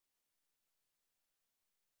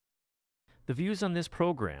The views on this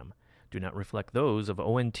program do not reflect those of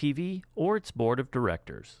ONTV or its board of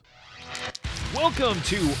directors. Welcome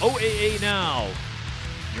to OAA Now,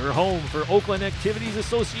 your home for Oakland Activities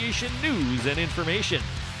Association news and information.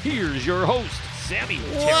 Here's your host, Sammy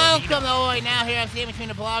Terranino. Welcome to OAA Now. Here I'm Sammy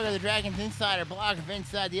Terranino, blogger, the Dragons Insider, blogger of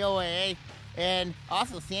Inside the OAA, and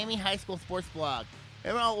also Sammy High School Sports Blog.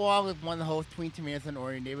 And along with one of the hosts, Tween Tomatoes on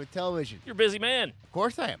Orion Neighborhood Television. You're a busy man. Of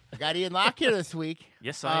course I am. I got Ian Locke here this week.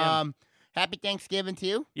 Yes, I am. Happy Thanksgiving to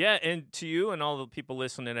you. Yeah, and to you and all the people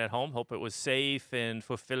listening at home. Hope it was safe and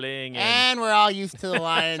fulfilling. And we're all used to the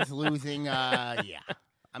Lions losing. Yeah.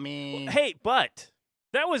 I mean. Hey, but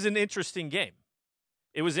that was an interesting game.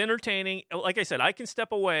 It was entertaining. Like I said, I can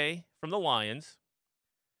step away from the Lions,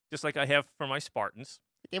 just like I have from my Spartans.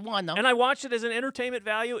 They won, though. And I watched it as an entertainment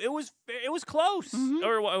value. It was close. Mm-hmm.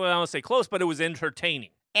 Or, well, I don't say close, but it was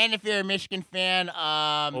entertaining. And if you're a Michigan fan,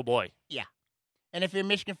 oh, boy. Yeah. And if you're a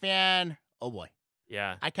Michigan fan, oh, boy.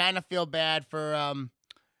 Yeah. I kind of feel bad for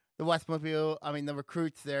the Westmobile, the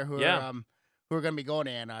recruits there who are going to be going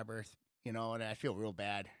to Ann Arbor, and I feel real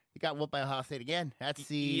bad. They got whooped by Ohio State again. That's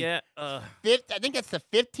the fifth. I think that's the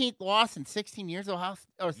 15th loss in 16 years. Or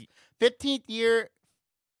 15th year.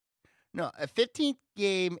 No, a 15th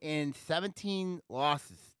game in 17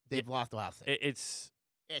 losses. They've lost Ohio State. It's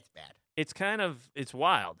bad. It's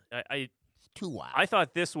wild. It's too wild. I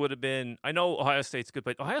thought this would have been. I know Ohio State's good,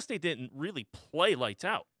 but Ohio State didn't really play lights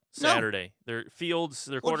out Saturday. No. Their Fields,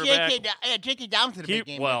 their quarterback. J.K. Downs had a big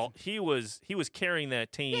game. Well, he was carrying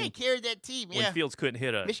that team. Yeah, he carried that team. When Fields couldn't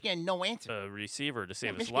hit Michigan no answer. A receiver to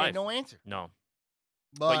save his Michigan life. No answer. No.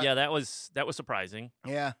 But yeah, that was surprising.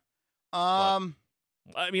 Yeah.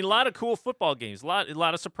 A lot of cool football games. A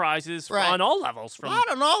lot of surprises on all levels. From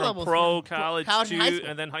levels. Pro, college to,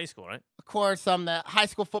 and then high school, right? Of course, the high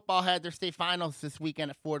school football had their state finals this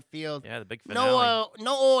weekend at Ford Field. Yeah, the big finale.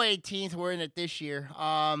 No OA teams were in it this year.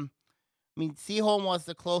 Seaholm was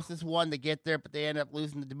the closest one to get there, but they ended up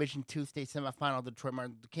losing the Division II state semifinal to Detroit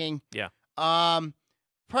Martin Luther King. Yeah.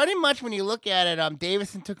 Pretty much when you look at it,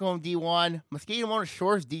 Davison took home D1, Muskegon Mona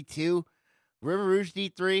Shores D2, River Rouge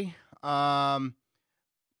D3.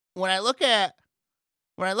 When I look at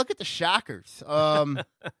the Shockers,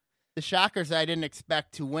 the Shockers I didn't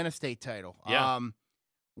expect to win a state title. Yeah.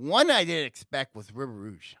 One I didn't expect was River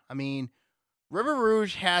Rouge. River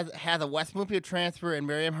Rouge has a West Bloomfield transfer and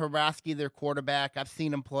Miriam Hrabowski, their quarterback. I've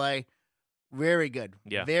seen him play. Very good.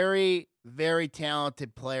 Yeah. Very, very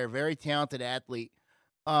talented player. Very talented athlete.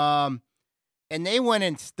 And they went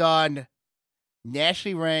and stunned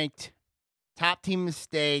nationally ranked top team in the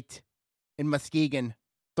state in Muskegon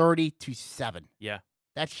 30-7. Yeah.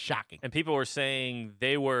 That's shocking. And people were saying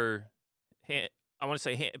they were,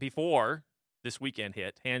 before this weekend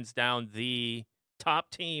hit, hands down the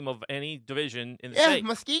top team of any division in the state. Yeah,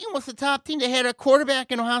 Muskegon was the top team. They had a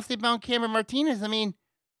quarterback in Ohio State-bound Cameron Martinez.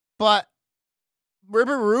 But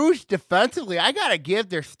River Rouge defensively, I got to give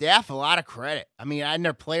their staff a lot of credit. And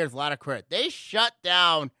their players a lot of credit. They shut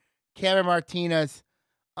down Cameron Martinez.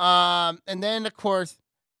 And then, of course,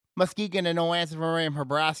 Muskegon and no answer for Miriam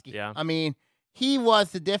Hrabowski. Yeah. He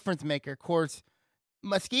was the difference maker. Of course,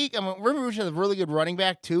 Muskegon, River Rouge has a really good running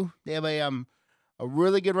back, too. They have a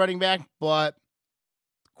really good running back, but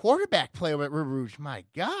quarterback play with River Rouge, my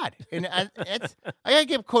God. And I got to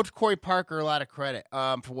give Coach Corey Parker a lot of credit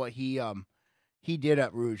for what he did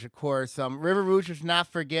at Rouge. Of course, River Rouge, let's not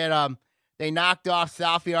forget, they knocked off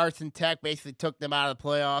Southfield Arts and Tech, basically took them out of the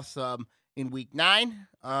playoffs in Week 9.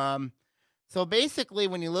 So basically,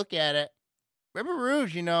 when you look at it, River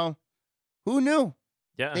Rouge, who knew?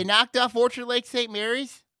 Yeah. They knocked off Orchard Lake St.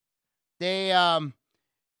 Mary's. They in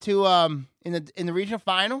the regional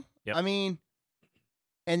final. Yep.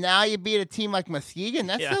 And now you beat a team like Muskegon.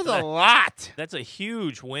 That says a lot. That's a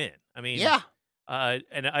huge win. Yeah.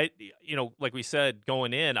 And like we said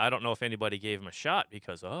going in, I don't know if anybody gave him a shot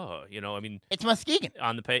because, it's Muskegon.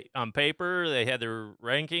 On paper, they had their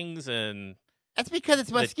rankings, and that's because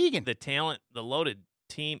it's Muskegon. The talent, the loaded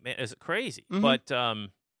team is crazy. Mm-hmm. But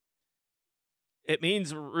it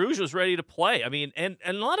means Rouge was ready to play. And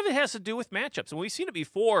a lot of it has to do with matchups. And we've seen it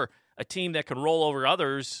before. A team that can roll over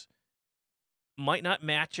others might not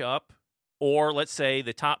match up, or let's say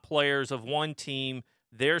the top players of one team,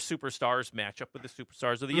 their superstars match up with the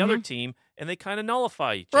superstars of the other team, and they kind of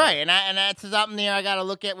nullify each other. Right, and that's something there I got to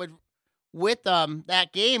look at with that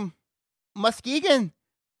game. Muskegon,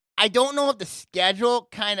 I don't know if the schedule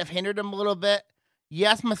kind of hindered them a little bit.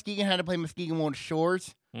 Yes, Muskegon had to play Muskegon Mona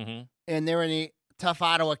Shores, and they were in the tough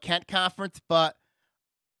Ottawa-Kent conference, but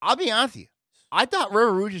I'll be honest with you. I thought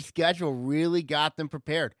River Rouge's schedule really got them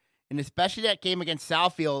prepared, and especially that game against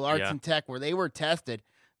Southfield Arts and Tech where they were tested.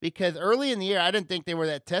 because early in the year, I didn't think they were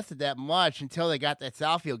that tested that much until they got that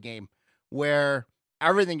Southfield game where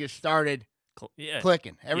everything just started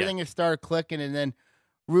clicking. Everything just started clicking, and then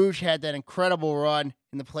Rouge had that incredible run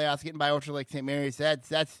in the playoffs, getting by Orchard Lake St. Mary's. That's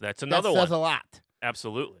another one. That says a lot.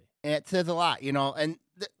 Absolutely. And it says a lot, And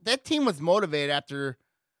that team was motivated after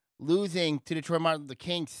losing to Detroit Martin Luther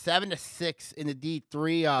King 7-6 in the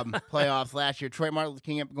D3 playoffs last year. Detroit Martin Luther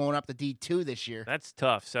King going up to D2 this year. That's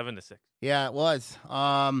tough, 7-6. Yeah, it was.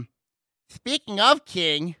 Speaking of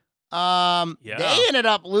King, they ended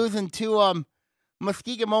up losing to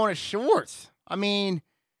Muskego-Mona Shores. I mean,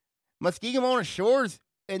 Muskego-Mona Shores,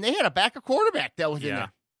 and they had a backup quarterback that was in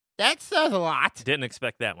there. That says a lot. Didn't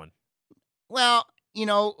expect that one. Well,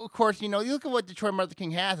 of course, you look at what Detroit Martin Luther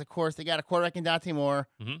King has. Of course, they got a quarterback in Dante Moore,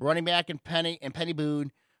 running back in Penny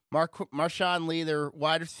Boone, Marshawn Lee, their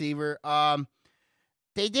wide receiver.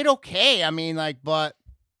 They did okay. I mean,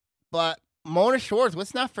 but Mona Shores,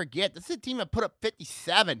 let's not forget, this is a team that put up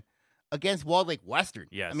 57 against Walled Lake Western.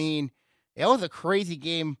 Yes. I mean, it was a crazy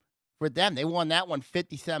game for them. They won that one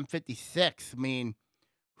 57-56. I mean,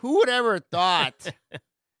 who would ever thought,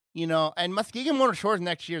 and Muskego-Mona Shores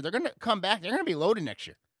next year, they're going to come back. They're going to be loaded next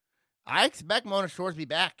year. I expect Mona Shores to be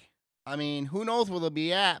back. I mean, who knows where they'll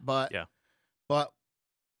be at, but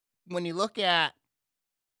when you look at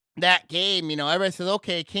that game, everybody says,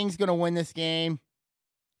 okay, King's going to win this game.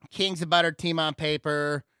 King's a better team on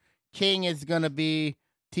paper. King is going to be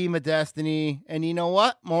team of destiny. And you know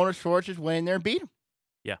what? Mona Shores just went in there and beat him.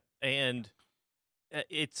 Yeah, and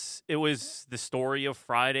it was the story of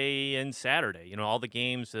Friday and Saturday. All the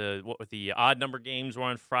games, the odd number games were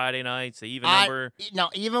on Friday nights. The even number. No,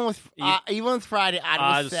 even with Friday,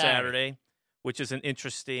 odd was Saturday. Which is an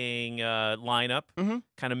interesting lineup.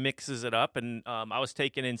 Kind of mixes it up. And I was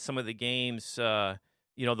taking in some of the games, the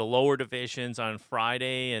lower divisions on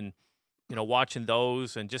Friday, and watching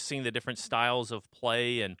those and just seeing the different styles of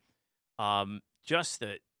play, and just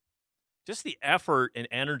the effort and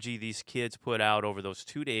energy these kids put out over those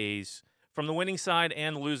 2 days from the winning side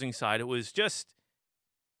and the losing side. It was just,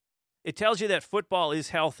 it tells you that football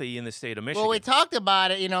is healthy in the state of Michigan. Well, we talked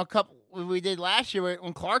about it, we did last year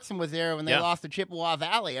when Clarkson was there when they lost to Chippewa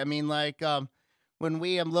Valley. I mean, when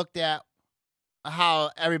we looked at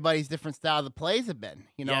how everybody's different styles of plays have been,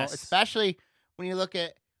 especially when you look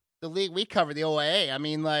at the league we cover, the OAA. I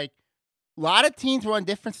mean, a lot of teams run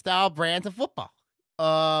different style brands of football.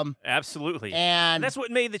 Absolutely. And that's what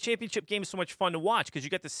made the championship game so much fun to watch, because you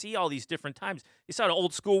got to see all these different times. You saw the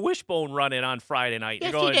old school wishbone running on Friday night.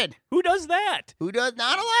 Yes, You're going, you did. Who does that? Who does?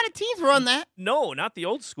 Not a lot of teams run that. No, not the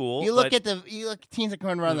old school. You look at teams that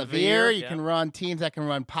can run the veer. You can run teams that can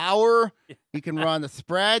run power. You can run the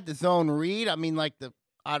spread, the zone read. I mean,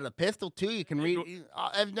 out of the pistol too. You can read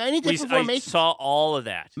many different formations. I saw all of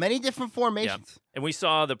that. Many different formations. Yeah. And we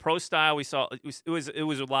saw the pro style. We saw it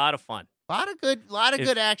was a lot of fun. A lot of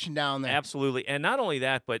good action down there. Absolutely. And not only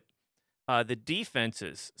that, but the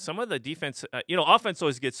defenses. Some of the defense, offense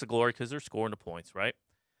always gets the glory because they're scoring the points, right?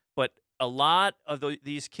 But a lot of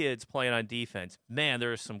these kids playing on defense, man,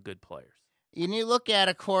 there are some good players. And you look at,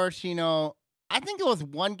 of course, I think it was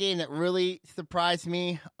one game that really surprised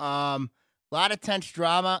me. A lot of tense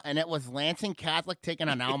drama, and it was Lansing Catholic taking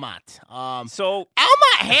on Almont. So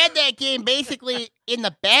Almont had that game basically in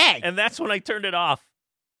the bag. And that's when I turned it off.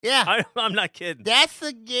 Yeah. I'm not kidding. That's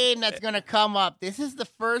the game that's going to come up. This is the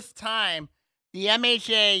first time the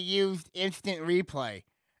MHA used instant replay.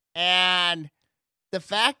 And the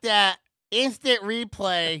fact that instant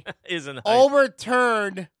replay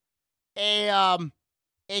overturned a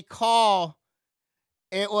call,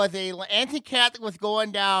 it was Lansing Catholic was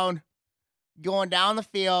going down the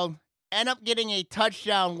field, end up getting a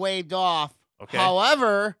touchdown waved off. Okay.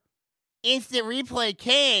 However, instant replay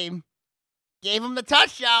gave him the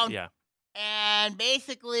touchdown. Yeah. And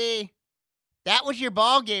basically, that was your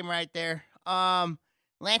ball game right there.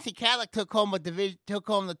 Lansing Catholic took home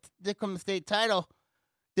the state title,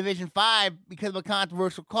 Division 5, because of a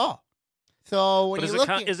controversial call. So when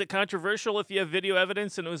is it controversial if you have video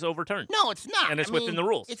evidence and it was overturned? No, it's not. And it's within the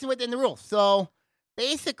rules. It's within the rules. So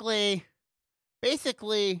basically,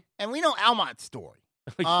 and we know Almont's story.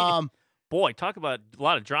 Boy, talk about a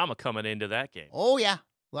lot of drama coming into that game. Oh yeah.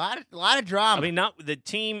 A lot of drama. I mean, not the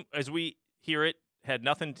team as we hear it had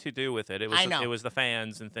nothing to do with it. It was the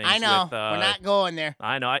fans and things. I know. We're not going there.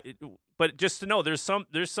 I know. But just to know, there's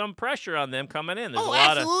some pressure on them coming in. There's a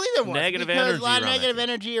lot absolutely of negative energy. A lot of negative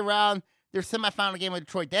energy around their semifinal game with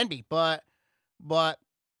Detroit Denby. But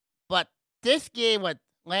this game with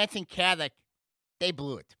Lansing Catholic, they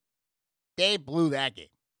blew it. They blew that game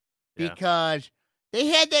because they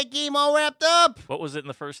had that game all wrapped up. What was it in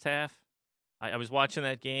the first half? I was watching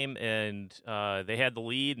that game, and they had the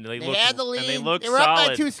lead, and they had the lead. and they looked were solid. up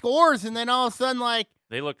by 2 scores, and then all of a sudden, like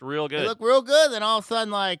they looked real good. They looked real good. Then all of a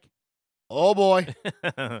sudden, like, oh boy.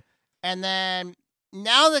 And then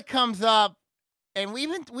now that comes up, and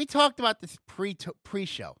we talked about this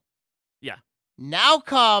pre-show. Yeah. Now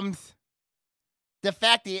comes the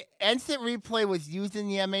fact the instant replay was used in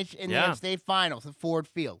the the state finals at Ford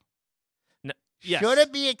Field. Yes. Should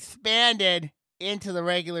it be expanded into the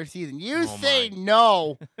regular season? You say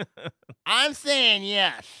no. I'm saying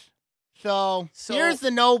yes. So here's the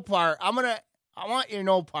no part. I want your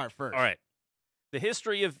no part first. All right. The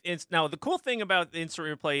history of now the cool thing about the instant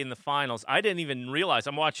replay in the finals, I didn't even realize.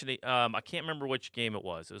 I'm watching it. I can't remember which game it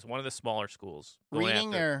was. It was one of the smaller schools.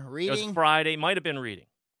 Reading? It was Friday. Might have been Reading.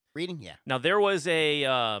 Reading, yeah. Now there was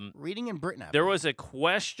a Reading in Britain. There was a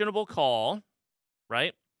questionable call,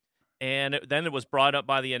 right? And then it was brought up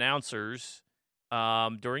by the announcers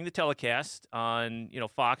during the telecast on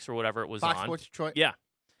Fox or whatever it was Fox on. Sports Detroit. Yeah,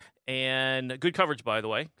 and good coverage, by the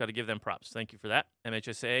way. Got to give them props. Thank you for that,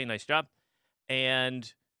 MHSA. Nice job.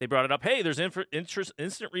 And they brought it up. Hey, there's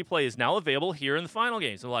instant replay is now available here in the final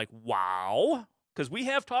games. I'm like, wow, because we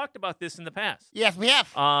have talked about this in the past. Yes, we have.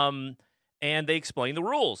 And they explain the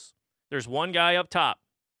rules. There's one guy up top.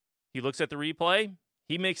 He looks at the replay.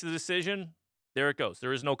 He makes the decision. There it goes.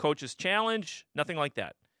 There is no coach's challenge. Nothing like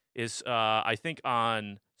that. Is I think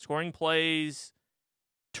on scoring plays,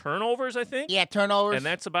 turnovers. I think. Yeah, turnovers. And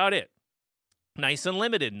that's about it. Nice and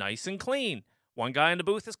limited. Nice and clean. One guy in the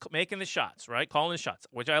booth is making the shots, right? Calling the shots,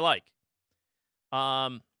 which I like.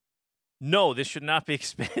 No, this should not be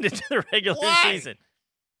expanded to the regular season.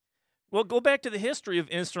 Well, go back to the history of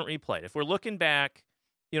instant replay. If we're looking back,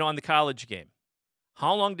 on the college game,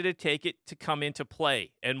 how long did it take it to come into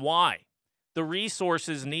play and why? The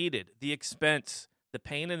resources needed, the expense, the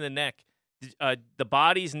pain in the neck, the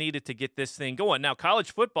bodies needed to get this thing going. Now,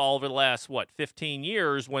 college football over the last, 15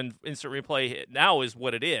 years when instant replay now is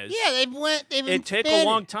what it is. Yeah, it took a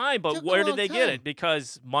long time, but where did they get it?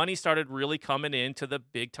 Because money started really coming into the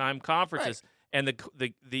big-time conferences. Right. And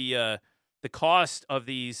the cost of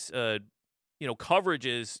these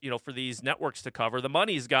coverages, for these networks to cover, the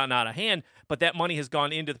money has gotten out of hand, but that money has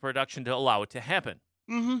gone into the production to allow it to happen,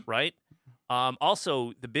 right?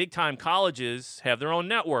 Also, the big-time colleges have their own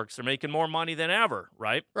networks. They're making more money than ever,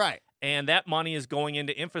 right? Right. And that money is going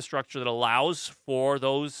into infrastructure that allows for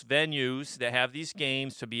those venues that have these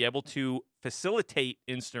games to be able to facilitate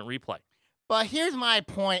instant replay. But here's my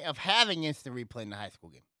point of having instant replay in the high school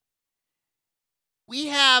game. We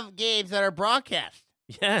have games that are broadcast.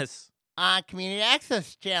 Yes. On community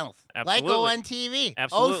access channels. Absolutely. Like ONTV,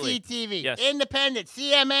 Absolutely. OCTV, yes. Independent,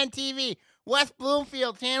 CMN TV, West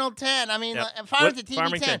Bloomfield, Channel 10. I mean, Farmington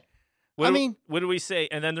TV 10. What do we say?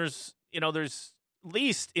 And then there's at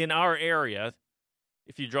least in our area,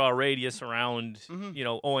 if you draw a radius around,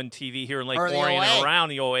 ONTV here in Lake Orion and around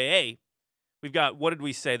the OAA, we've got, what did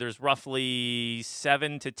we say? There's roughly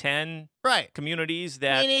 7 to 10 communities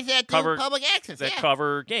that cover public access,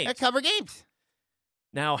 cover games. That cover games.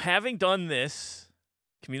 Now, having done this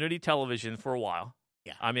community television for a while,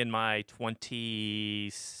 I'm in my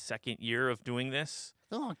 22nd year of doing this.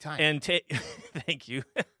 It's a long time. And thank you.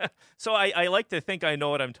 So I like to think I know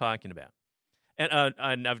what I'm talking about.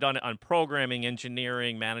 And I've done it on programming,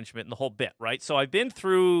 engineering, management, and the whole bit, right? So I've been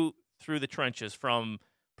through the trenches from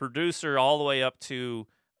producer all the way up to,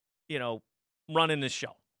 running the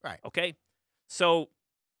show. Right. Okay? So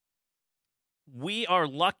we are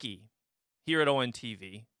lucky here at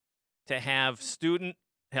ONTV to have student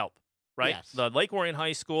help, right? Yes. The Lake Orion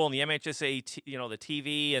High School and the MHSA, the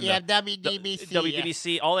TV and WDBC,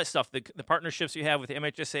 WDBC, all that stuff, the partnerships you have with the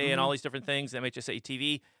MHSA and all these different things, the MHSA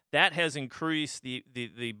TV, that has increased the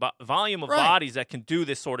volume of bodies that can do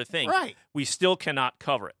this sort of thing. Right. We still cannot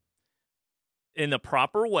cover it in the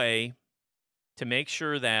proper way to make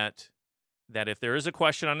sure that if there is a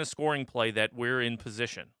question on the scoring play, that we're in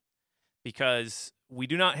position, because we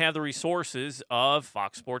do not have the resources of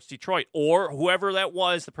Fox Sports Detroit or whoever that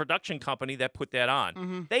was, the production company that put that on.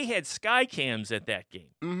 Mm-hmm. They had sky cams at that game.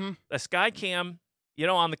 Mm-hmm. A sky cam,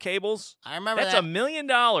 on the cables. I remember that's that. $1 million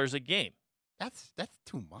a game. That's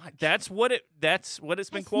too much. That's what it's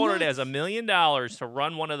been quoted as, $1 million to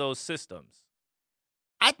run one of those systems.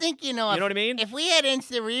 I think, you know what I mean? If we had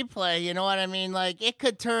instant replay, you know what I mean? Like, it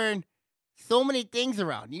could turn so many things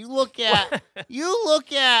around. You look at,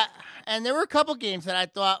 and there were a couple games that I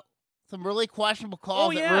thought some really questionable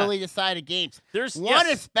calls that really decided games. There's one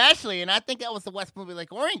especially, and I think that was the West Bloomfield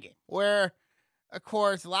Lake Orion game, where, of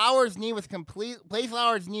course, Blaze Lauer's knee was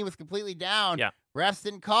completely down. Yeah. Refs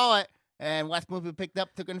didn't call it, and West Bloomfield picked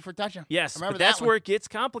up, took it in for a touchdown. Yes, but that's where it gets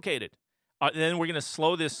complicated. then we're going to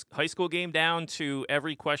slow this high school game down to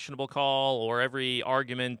every questionable call or every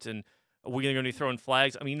argument, and we're going to be throwing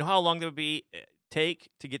flags. I mean, you know how long it would take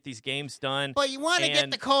to get these games done? But you want to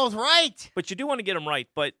get the calls right. But you do want to get them right.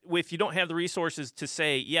 But if you don't have the resources to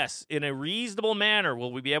say, yes, in a reasonable manner,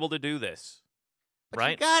 will we be able to do this? But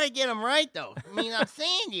right? You got to get them right, though. I mean, I'm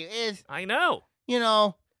saying to you is, I know.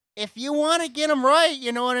 If you want to get them right,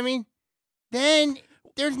 you know what I mean? Then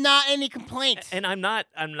there's not any complaints. And I'm not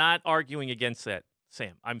arguing against that,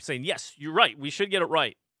 Sam. I'm saying, yes, you're right. We should get it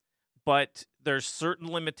right. But there's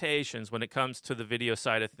certain limitations when it comes to the video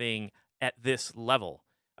side of thing at this level.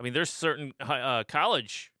 I mean, there's certain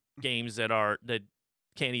college games that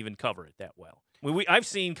can't even cover it that well. I've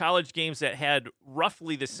seen college games that had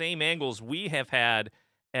roughly the same angles we have had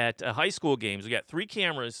at high school games. We got 3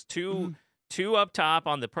 cameras, two up top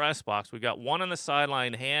on the press box. We got one on the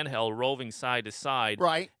sideline, handheld, roving side to side.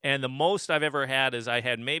 Right. And the most I've ever had is I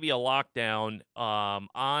had maybe a lockdown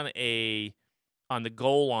on the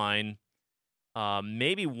goal line,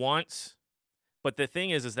 maybe once. But the thing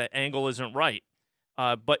is that angle isn't right.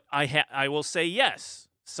 But I will say yes.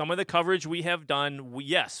 Some of the coverage we have done,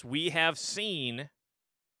 yes, we have seen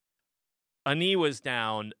a knee was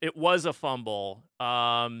down. It was a fumble.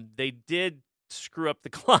 They did screw up the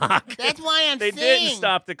clock. That's why I'm they saying. They didn't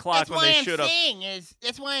stop the clock when they should have.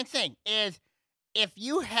 That's why I'm saying is if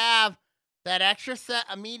you have that extra set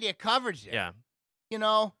of media coverage there,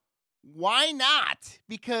 why not?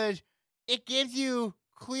 Because it gives you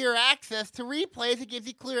clear access to replays. It gives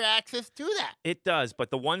you clear access to that. It does,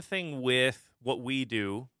 but the one thing with what we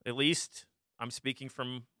do, at least I'm speaking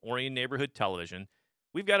from Orion Neighborhood Television,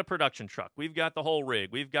 we've got a production truck. We've got the whole rig.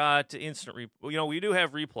 We've got instant we do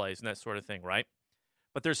have replays and that sort of thing, right?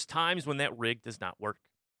 But there's times when that rig does not work.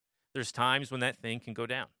 There's times when that thing can go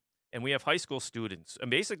down. And we have high school students.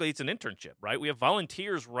 And basically it's an internship, right? We have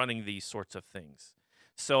volunteers running these sorts of things.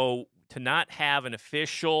 So to not have an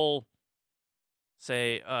official,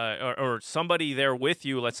 say, or somebody there with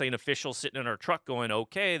you, let's say an official sitting in our truck going,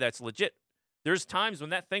 okay, that's legit. There's times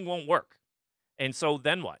when that thing won't work. And so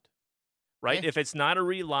then what? Right? Yeah. If it's not a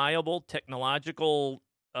reliable technological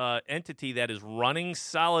entity that is running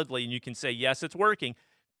solidly and you can say, yes, it's working,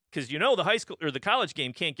 because the high school or the college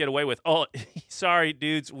game can't get away with, oh, sorry,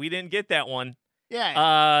 dudes, we didn't get that one.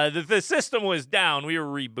 Yeah. The system was down. We were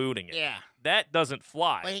rebooting it. Yeah. That doesn't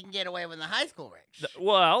fly. Well, he can get away with the high school rigs.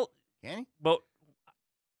 Can he?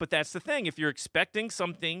 But that's the thing. If you're expecting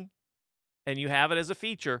something and you have it as a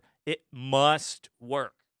feature, it must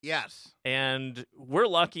work. Yes. And we're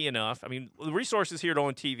lucky enough. I mean, the resources here at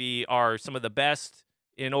Owen TV are some of the best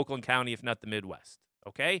in Oakland County, if not the Midwest.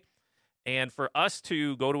 Okay? And for us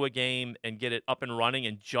to go to a game and get it up and running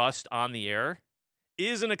and just on the air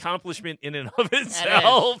is an accomplishment in and of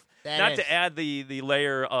itself. Not to add the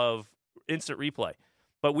layer of instant replay.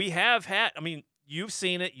 But we have had, you've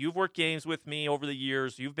seen it. You've worked games with me over the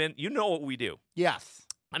years. You know what we do. Yes.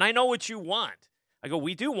 And I know what you want. I go,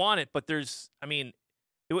 we do want it, but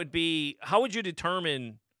it would be, how would you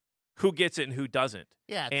determine who gets it and who doesn't?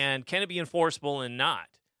 Yeah. And can it be enforceable and not?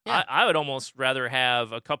 Yeah. I would almost rather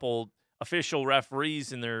have a couple official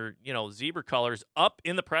referees in their, zebra colors up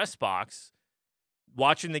in the press box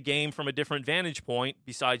watching the game from a different vantage point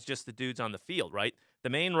besides just the dudes on the field, right? The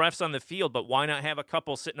main ref's on the field, but why not have a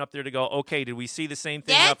couple sitting up there to go, okay, did we see the same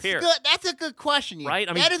thing up here? Good. That's a good question. Right?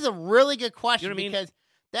 That is a really good question because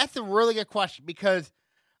that's a really good question because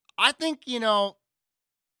I think,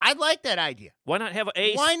 I'd like that idea. Why not have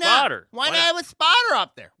a spotter? Why not have a spotter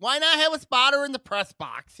up there? Why not have a spotter in the press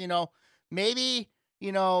box? Maybe,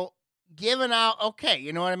 giving out, okay,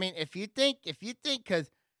 you know what I mean? If you think, because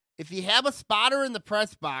if you have a spotter in the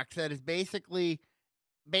press box that is basically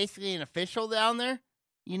an official down there,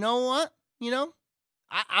 you know what?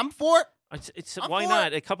 I'm for it. Why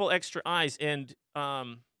not? A couple extra eyes. And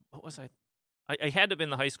what was I had to have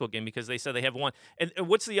been the high school game because they said they have one. And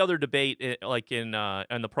what's the other debate like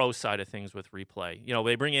on the pro side of things with replay?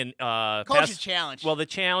 They bring in coach's challenge. Well, the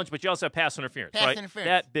challenge, but you also have pass interference. Pass right? interference.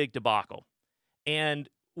 That big debacle. And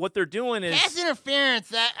what they're doing is pass interference.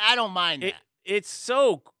 That I don't mind that. It's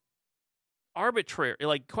so arbitrary,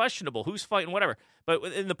 like questionable. Who's fighting, whatever. But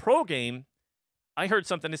in the pro game, I heard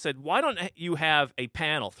something that said, "Why don't you have a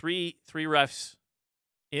panel, three refs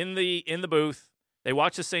in the booth? They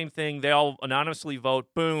watch the same thing. They all anonymously vote.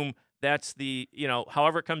 Boom. That's the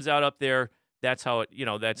however it comes out up there. That's how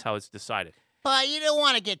it's decided." But you don't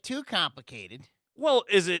want to get too complicated. Well,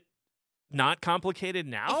 is it not complicated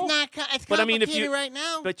now? It's not. It's complicated right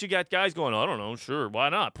now. But you got guys going, I don't know. Sure, why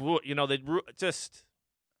not?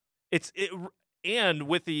 And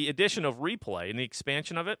with the addition of replay and the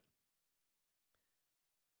expansion of it,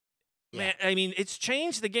 Man, I mean, it's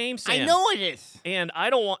changed the game, Sam. I know it is. And I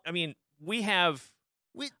don't want. I mean,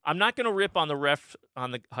 I'm not going to rip on the ref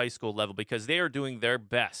on the high school level because they are doing their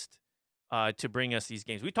best to bring us these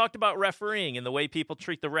games. We talked about refereeing and the way people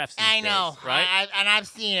treat the refs. I know, days, right? and I've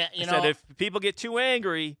seen it. You know, said if people get too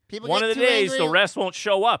angry, one of the days the refs won't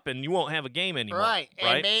show up and you won't have a game anymore. Right.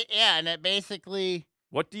 And and it basically.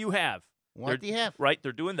 What do you have? What do you have? Right,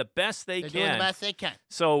 they're doing the best they can. They're doing the best they can.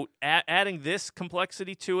 So adding this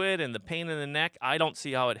complexity to it and the pain in the neck, I don't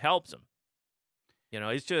see how it helps them. You know,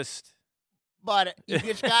 it's just. But you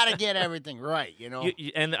just got to get everything right, you know.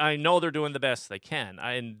 And I know they're doing the best they can.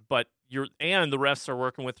 But the refs are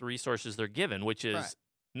working with the resources they're given, which is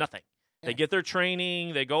nothing. Yeah. They get their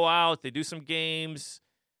training, they go out, they do some games.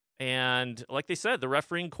 And like they said, the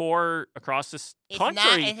refereeing corps across this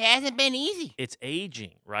country. It hasn't been easy. It's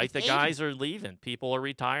aging, right? Guys are leaving. People are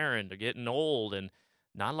retiring. They're getting old. And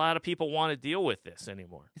not a lot of people want to deal with this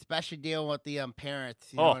anymore. Especially dealing with the parents.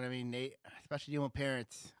 You know what I mean? Especially dealing with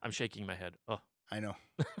parents. I'm shaking my head. Oh, I know.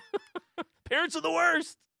 Parents are the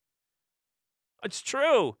worst. It's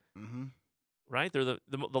true. Mm-hmm. Right? They're the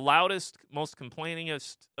loudest, most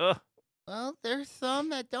complainingest. Ugh. Well, there's some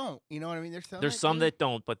that don't. You know what I mean? There's some that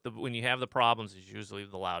don't, but when you have the problems, it's usually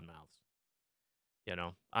the loudmouths. You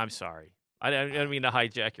know, I'm sorry. I don't mean to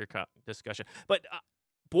hijack your discussion. But,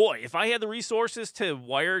 boy, if I had the resources to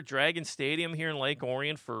wire Dragon Stadium here in Lake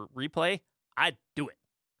Orion for replay, I'd do it.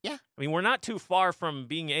 Yeah. I mean, we're not too far from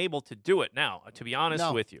being able to do it now, to be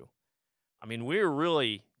honest with you. I mean, we're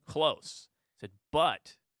really close.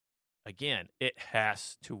 But, again, it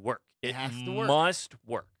has to work. It has to work. Must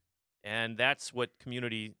work. And that's what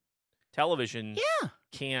community television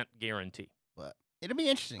can't guarantee. But it'll be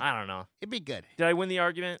interesting. I don't know. It'd be good. Did I win the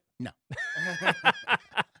argument? No.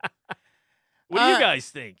 What do you guys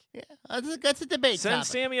think? Yeah, that's a debate Send topic.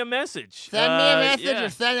 Sammy a message. Send me a message or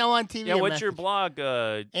send it on TV. Yeah, what's your blog?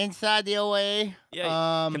 Inside the OA.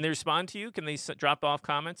 Yeah, can they respond to you? Can they drop off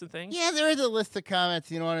comments and things? Yeah, there is a list of comments.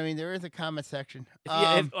 You know what I mean? There is a comment section.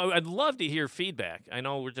 I'd love to hear feedback. I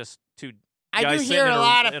know we're just two guys I do sitting hear in a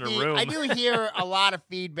lot of in a room. I do hear a lot of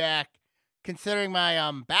feedback. Considering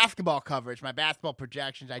my basketball coverage, my basketball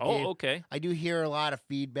projections, okay. I do hear a lot of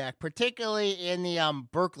feedback, particularly in the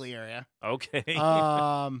Berkeley area. Okay.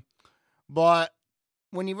 But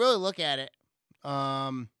when you really look at it, I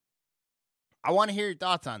want to hear your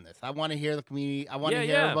thoughts on this. I want to hear the community. I want to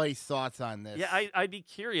hear everybody's thoughts on this. Yeah, I'd be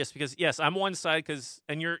curious because yes, I'm one side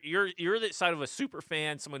and you're the side of a super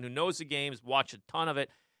fan, someone who knows the games, watched a ton of it,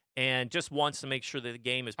 and just wants to make sure that the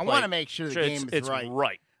game is played. I want to make sure the game is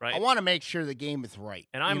right. Right. I want to make sure the game is right.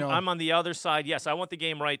 And I'm on the other side. Yes, I want the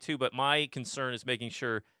game right too, but my concern is making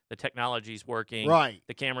sure the technology's working. Right.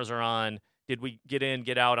 The cameras are on. Did we get in,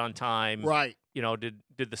 get out on time? Right. You know, did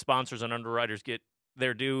the sponsors and underwriters get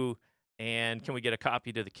their due? And can we get a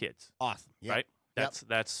copy to the kids? Awesome. Yep. Right? That's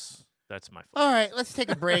my fault. All right, let's take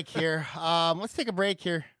a break here.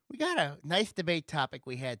 We got a nice debate topic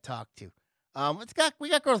we had talked to. We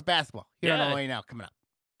got girls basketball here on OA Now coming up.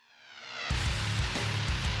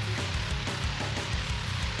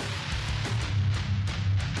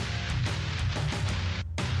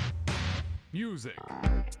 Music,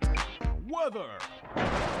 weather,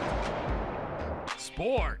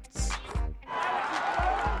 sports,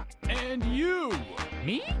 and you.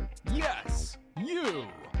 Me? Yes, you.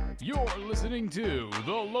 You're listening to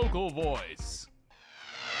The Local Voice.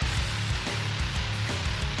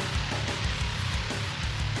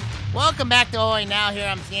 Welcome back to OA Now. Here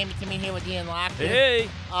I'm Sammy Timmy here with Ian Lockton. Hey.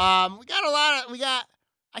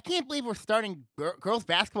 I can't believe we're starting girls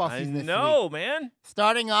basketball season this week. I know, man.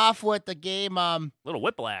 Starting off with the game. Little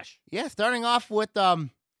whiplash. Yeah, starting off with a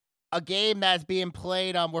game that's being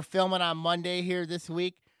played. We're filming on Monday here this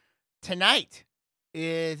week. Tonight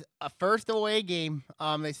is a first away game.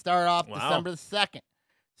 They start off December the 2nd.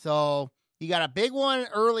 So you got a big one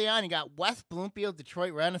early on. You got West Bloomfield,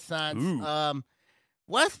 Detroit Renaissance. Ooh.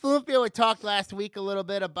 West Bloomfield, we talked last week a little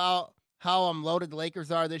bit about how loaded the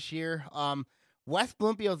Lakers are this year. West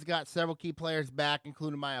Bloomfield's got several key players back,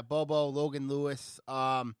 including Maya Bobo, Logan Lewis.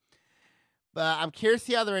 But I'm curious to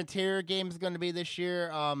see how their interior game is going to be this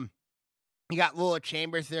year. You got Lola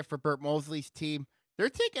Chambers there for Burt Mosley's team. They're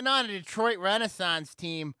taking on a Detroit Renaissance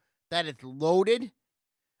team that is loaded.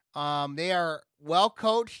 They are well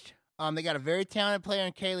coached. They got a very talented player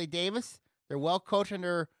in Kaylee Davis. They're well coached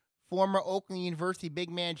under former Oakland University big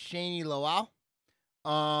man Shani Lowell.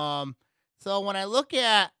 So when I look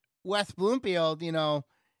at West Bloomfield, you know,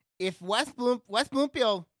 if West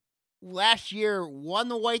Bloomfield last year won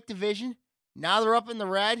the white division, now they're up in the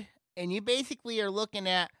red, and you basically are looking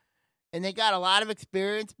at, and they got a lot of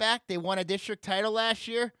experience back. They won a district title last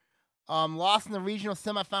year. Lost in the regional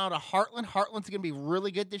semifinal to Heartland. Heartland's going to be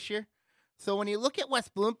really good this year. So when you look at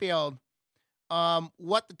West Bloomfield,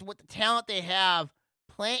 what the talent they have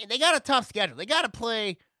playing, they got a tough schedule. They got to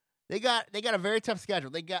play. They got a very tough schedule.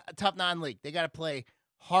 They got a tough non-league. They got to play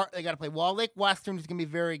They got to play Wall Lake Western, is going to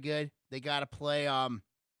be very good. They got to play and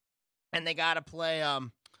they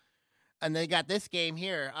got this game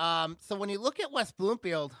here. So when you look at West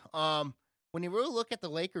Bloomfield, when you really look at the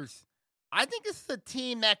Lakers, I think this is a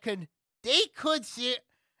team that could see it.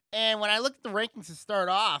 And when I look at the rankings to start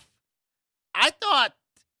off, I thought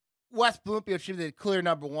West Bloomfield should be the clear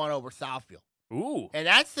number one over Southfield. Ooh. And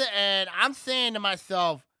I'm saying to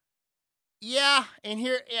myself,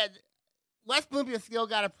 West Bloomfield still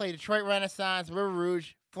got to play Detroit Renaissance, River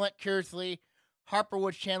Rouge, Flint Kearsley, Harper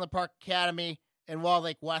Woods, Chandler Park Academy, and Wall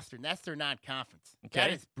Lake Western. That's their non-conference. Okay.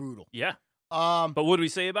 That is brutal. Yeah. But what do we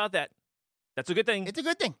say about that? That's a good thing. It's a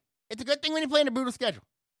good thing. It's a good thing when you play in a brutal schedule.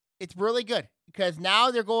 It's really good because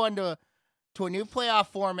now they're going to a new playoff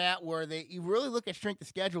format where you really look at strength of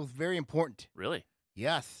schedule is very important. Really?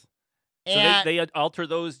 Yes. So And, they alter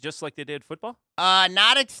those just like they did football?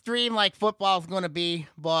 not extreme like football is going to be,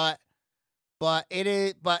 but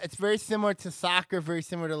it's very similar to soccer, very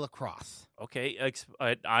similar to lacrosse. Okay.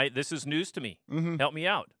 This is news to me. Mm-hmm. Help me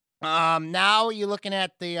out. Now you're looking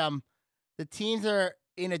at the teams are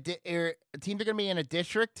in teams are going to be in a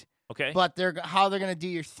district, Okay. but how they're going to do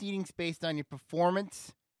your seedings based on your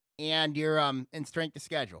performance and your and strength of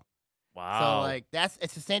schedule. Wow. So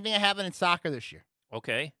it's the same thing that happened in soccer this year.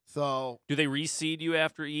 Okay. So Do they reseed you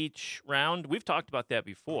after each round? We've talked about that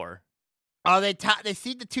before. they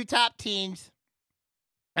seed the two top teams,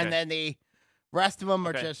 and Okay. then the rest of them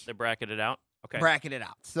are Okay. just They bracketed out. Okay. bracketed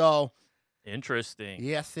out. So Interesting.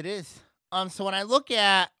 yes, it is. So when I look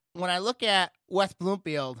at West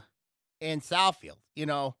Bloomfield and Southfield,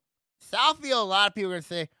 Southfield, a lot of people are gonna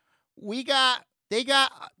say they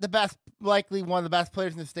got the best, likely one of the best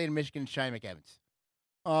players in the state of Michigan, Shine McEvans.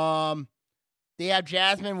 They have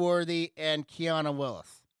Jasmine Worthy and Kiana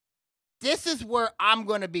Willis. This is where I'm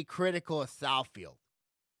going to be critical of Southfield.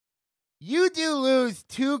 You do lose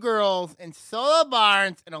two girls in Sola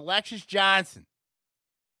Barnes and Alexis Johnson.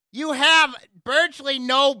 You have virtually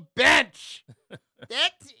no bench.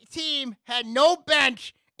 That team had no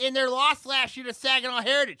bench in their loss last year to Saginaw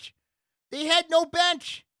Heritage. They had no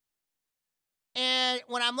bench. And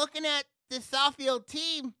when I'm looking at this Southfield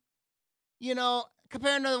team,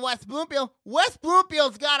 comparing to the West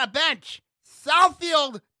Bloomfield's got a bench.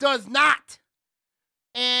 Southfield does not.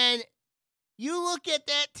 And you look at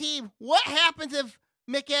that team, what happens if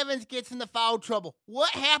McEvans gets into foul trouble?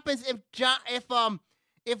 What happens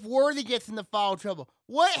if Worthy gets into foul trouble?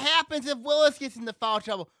 What happens if Willis gets into foul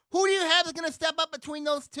trouble? Who do you have that's going to step up between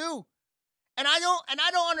those two? And I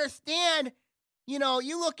don't understand, you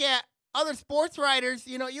look at other sports writers,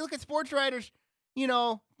 you look at sports writers,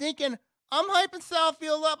 thinking, I'm hyping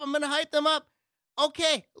Southfield up. I'm going to hype them up.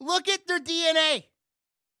 Okay, look at their DNA.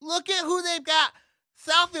 Look at who they've got.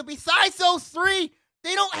 Southfield, besides those three,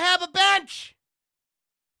 they don't have a bench.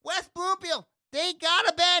 West Bloomfield, they got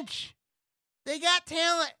a bench. They got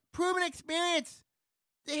talent, proven experience.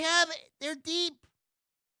 They're deep.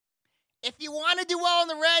 If you want to do well in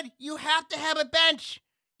the red, you have to have a bench.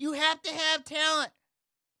 You have to have talent.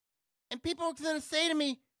 And people are going to say to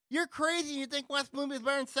me, you're crazy. You think West Bloomfield is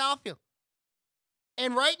better than Southfield.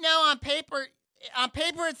 And right now on paper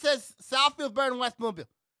it says Southfield's better than West Bloomfield.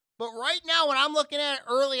 But right now when I'm looking at it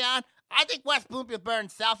early on, I think West Bloomfield's better than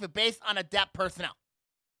Southfield based on a depth personnel.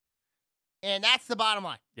 And that's the bottom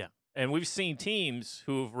line. Yeah. And we've seen teams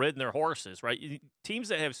who've ridden their horses, right? Teams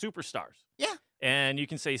that have superstars. Yeah. And you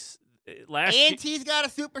can say last year. A&T's got a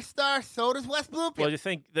superstar, so does West Bloomfield. Well, you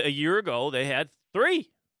think a year ago they had 3.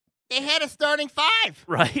 They had a starting 5.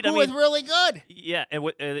 Right. Who was really good. Yeah. And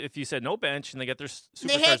if you said no bench and they got their superstars.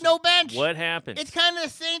 They had no bench. What happened? It's kind of the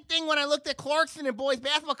same thing when I looked at Clarkston in boys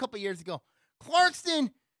basketball a couple years ago.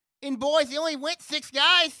 Clarkston in boys, they only went 6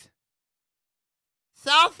 guys.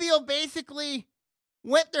 Southfield basically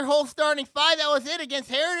went their whole starting 5. That was it against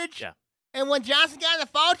Heritage. Yeah. And when Johnson got into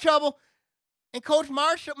foul trouble and Coach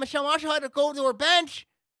Michelle Marshall had to go to her bench,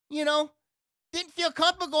 didn't feel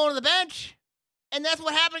comfortable going to the bench. And that's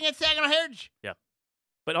what happened against Saginaw Heritage. Yeah.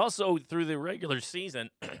 But also through the regular season,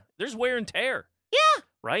 there's wear and tear. Yeah.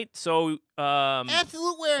 Right? So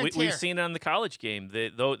absolute wear and tear. We've seen it on the college game.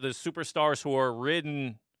 The superstars who are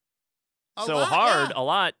ridden A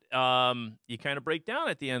lot, you kind of break down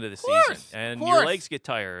at the end of the season. And your legs get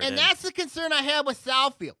tired. And that's the concern I have with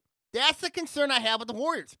Southfield. That's the concern I have with the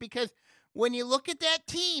Warriors. Because when you look at that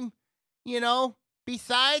team,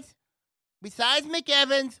 besides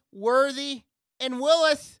McEvans, Worthy, and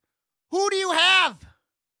Willis, Who do you have?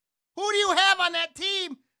 Who do you have on that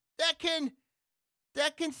team that can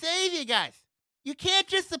save you guys? You can't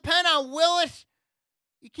just depend on Willis.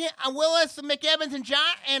 You can't on Willis and McEvans and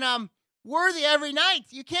John and Worthy every night.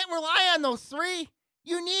 You can't rely on those three.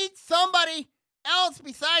 You need somebody else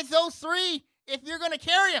besides those three if you're going to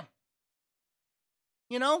carry them.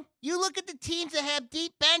 You know, you look at the teams that have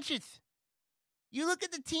deep benches. You look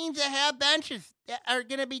at the teams that have benches that are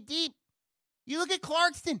going to be deep. You look at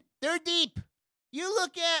Clarkston, they're deep. You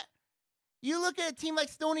look at a team like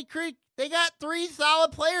Stony Creek, they got 3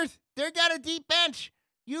 solid players. They got a deep bench.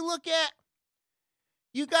 You look at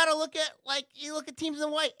teams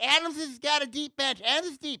in white. Adams has got a deep bench.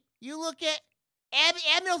 Adams is deep. You look at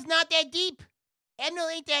Admiral's not that deep. Admiral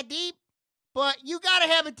ain't that deep. But you got to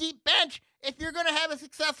have a deep bench if you're going to have a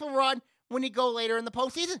successful run when you go later in the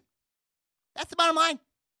postseason. That's the bottom line.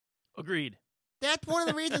 Agreed. That's one of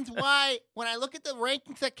the reasons why when I look at the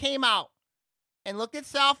rankings that came out and look at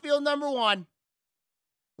Southfield number 1,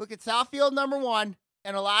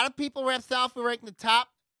 and a lot of people have Southfield ranked in the top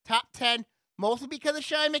 10, mostly because of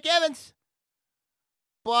Shine McEvans.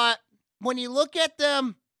 But when you look at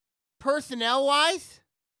them personnel-wise,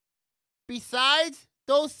 besides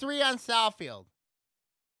those 3 on Southfield,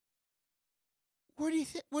 where do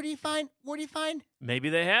you find? Maybe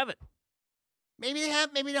they have it. Maybe they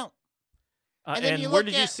have, maybe don't. And where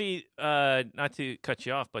did you see? Not to cut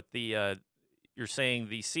you off, but the you're saying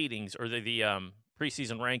the seedings or the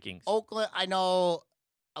preseason rankings. Oakland, I know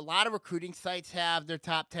a lot of recruiting sites have their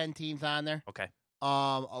top 10 teams on there. Okay.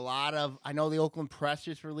 I know the Oakland Press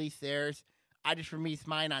just released theirs. I just released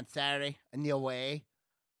mine on Saturday in the OA.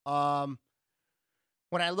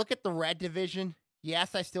 When I look at the red division,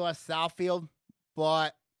 yes, I still have Southfield,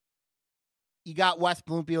 but you got West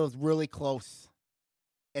Bloomfield is really close.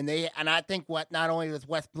 And I think not only does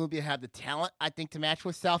West Bloomfield have the talent, I think, to match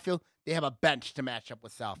with Southfield, they have a bench to match up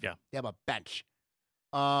with Southfield. Yeah. They have a bench.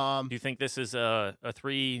 Do you think this is a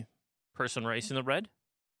 3-person race in the red?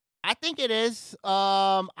 I think it is.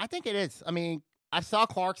 I mean, I saw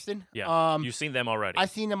Clarkston. Yeah. You've seen them already. I've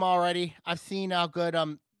seen them already. I've seen how good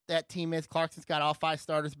that team is. Clarkston's got all 5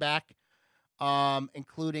 starters back,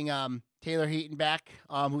 including Taylor Heaton back,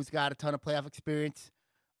 who's got a ton of playoff experience.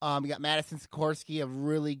 We got Madison Sikorsky, a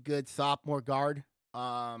really good sophomore guard.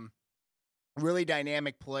 Really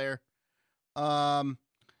dynamic player.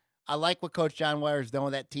 I like what Coach John Wire has done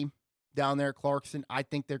with that team down there at Clarkston. I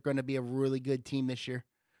think they're going to be a really good team this year.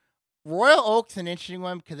 Royal Oak's an interesting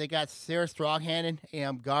one because they got Sarah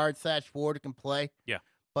Stronghanen, guard / forward who can play. Yeah.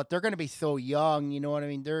 But they're going to be so young, you know what I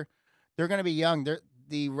mean? They're going to be young.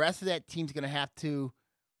 The rest of that team's going to have to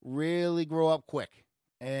really grow up quick.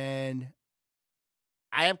 And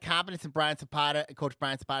I have confidence in Brian Zapata and Coach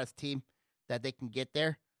Brian Zapata's team that they can get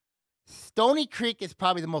there. Stony Creek is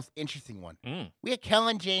probably the most interesting one. We had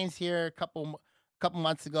Kellen James here a couple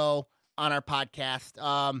months ago on our podcast.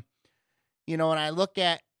 When I look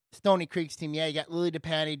at Stony Creek's team, yeah, you got Lily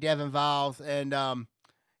DePanty, Devin Valls, and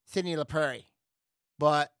Sydney LaPrairie.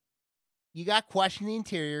 But you got question in the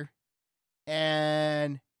interior,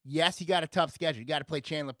 and yes, you got a tough schedule. You got to play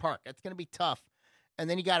Chandler Park. That's going to be tough. And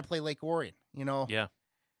then you got to play Lake Orion, Yeah.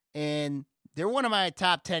 And they're one of my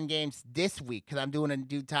top 10 games this week because I'm doing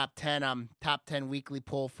a top 10 weekly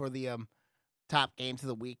poll for the top games of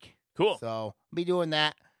the week. Cool. So I'll be doing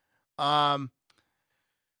that. So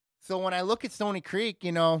when I look at Stony Creek,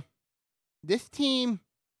 this team's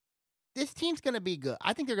going to be good.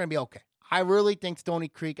 I think they're going to be okay. I really think Stony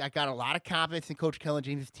Creek, I got a lot of confidence in Coach Kellen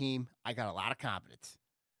James' team. I got a lot of confidence.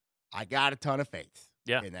 I got a ton of faith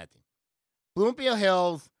in that team. Bloomfield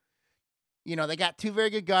Hills, they got 2 very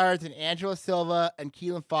good guards in Angela Silva and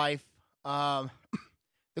Keelan Fife.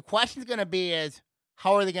 The question's going to be is,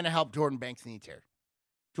 how are they going to help Jordan Banks in the interior?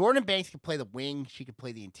 Jordan Banks can play the wing. She can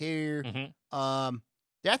play the interior. Mm-hmm.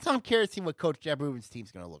 That's how I'm curious to see what Coach Jeb Rubin's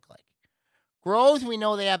team's going to look like. Groves, we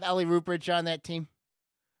know they have Ellie Rupridge on that team.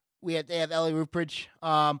 They have Ellie Rupridge.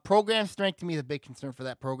 Program strength to me is a big concern for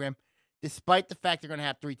that program, despite the fact they're going to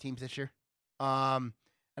have 3 teams this year. And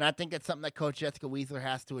I think that's something that Coach Jessica Weisler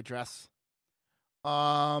has to address.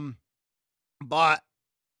 But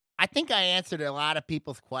I think I answered a lot of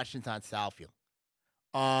people's questions on Southfield.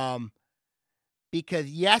 Because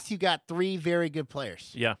yes, you got 3 very good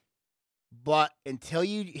players. Yeah. But until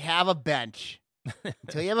you have a bench,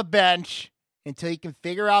 until you can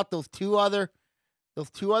figure out those two other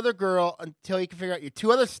girls, until you can figure out your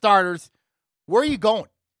 2 other starters, where are you going?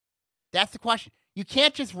 That's the question. You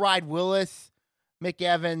can't just ride Willis,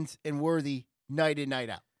 McEvans, and Worthy night in, night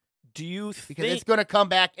out. Do you because it's going to come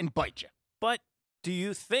back and bite you. But do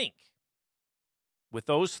you think with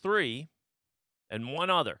those 3 and one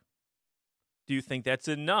other do you think that's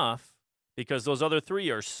enough? Because those other three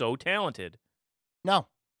are so talented. No.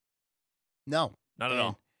 Not at And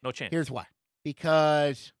all. No chance. Here's why.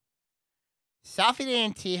 Because Southfield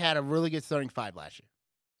A&T had a really good starting five last year.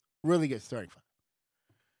 Really good starting five.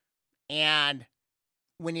 And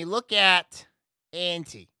when you look at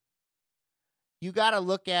A&T, you got to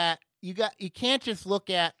look at you can't just look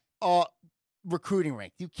at recruiting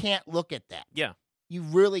ranks. You can't look at that. Yeah. You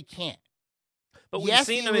really can't. But Yes, we've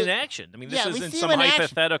seen you them in would- action. I mean, this Yeah, we isn't see some them in action.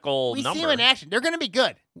 hypothetical We number. see them in action. They're going to be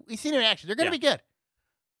good. We see them in action. They're going to Yeah. be good.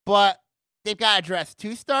 But they've got to address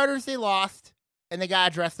two starters they lost, and they got to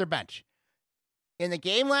address their bench. In the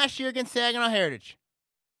game last year against Saginaw Heritage,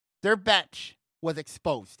 their bench was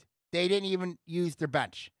exposed. They didn't even use their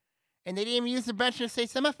bench. And they didn't even use their bench in the state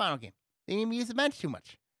semifinal game. They didn't even use the bench too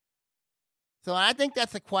much. So I think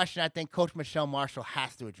that's a question I think Coach Michelle Marshall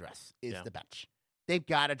has to address is Yeah. the bench. They've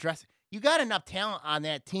got to address it. You got enough talent on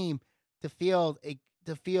that team to field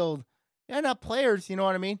enough players, you know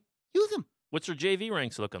what I mean? Use them. What's their JV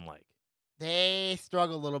ranks looking like? They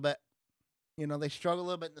struggle a little bit. You know, they struggle a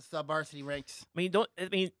little bit in the sub-varsity ranks. I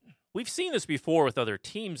mean, we've seen this before with other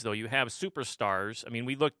teams, though. You have superstars. I mean,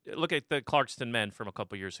 we look at the Clarkston men from a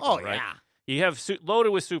couple years ago, Oh, right? yeah. You have loaded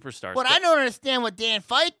with superstars. What I don't understand what Dan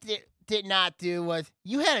Fight did not do was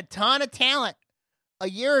you had a ton of talent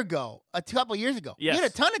a couple years ago. Yes. You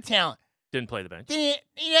had a ton of talent. didn't play the bench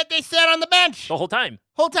Yet they sat on the bench the whole time,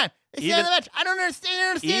 whole time. They sat on Even- the bench. I don't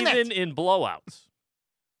understand even that. in blowouts.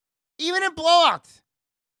 Even in blowouts.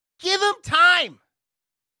 Give them time.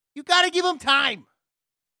 You got to give them time.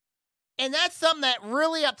 And that's something that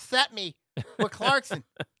really upset me with Clarkson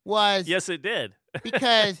was Yes, it did.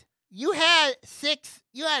 because you had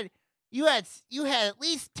at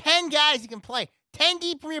least 10 guys you can play. 10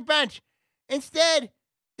 deep from your bench. Instead,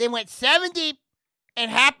 they went 7 deep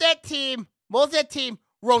and most of that team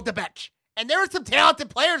rode the bench. And there were some talented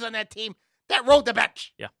players on that team that rode the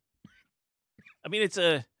bench. I mean, is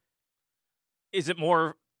it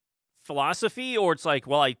more philosophy, or it's like,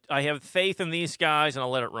 well, I have faith in these guys and I'll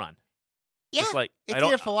let it run. Yeah, It's like, it's I don't-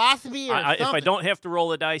 either philosophy or if I something. don't have to roll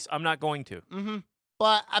the dice, I'm not going to. Mm-hmm.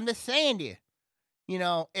 But I'm just saying to you,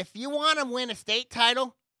 if you want to win a state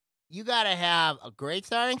title, you got to have a great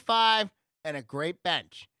starting five and a great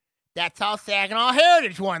bench. That's how Saginaw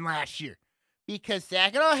Heritage won last year. Because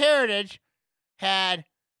Saginaw Heritage had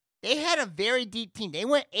a very deep team. They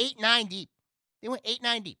went 8-9 deep. They went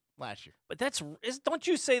 8-9 deep last year. But don't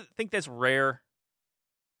you think that's rare?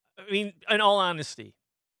 I mean, in all honesty,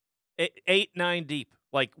 8-9 deep,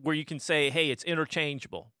 like where you can say, hey, it's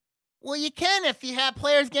interchangeable. Well, you can if you have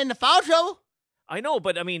players get into foul trouble. I know,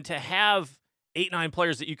 but I mean, to have 8-9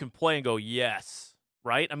 players that you can play and go, yes,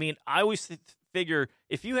 right? I mean, I always figure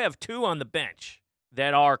if you have 2 on the bench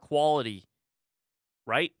that are quality,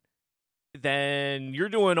 right, then you're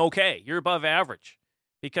doing okay. You're above average.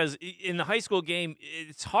 Because in the high school game,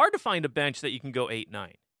 it's hard to find a bench that you can go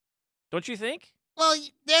 8-9. Don't you think? Well,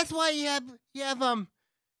 that's why you have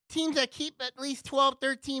teams that keep at least 12,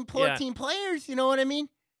 13, 14 players. You know what I mean?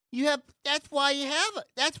 That's why you have it.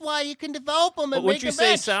 That's why you can develop them and But would make you a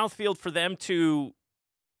say bench. Southfield, for them to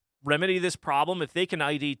remedy this problem, if they can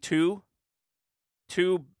ID two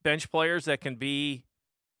bench players that can be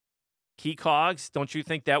key cogs, don't you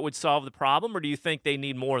think that would solve the problem, or do you think they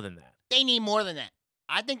need more than that? They need more than that.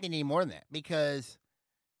 I think they need more than that because,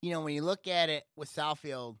 when you look at it with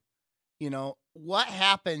Southfield, what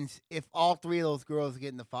happens if all 3 of those girls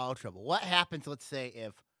get into foul trouble? What happens, let's say,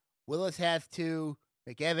 if Willis has 2,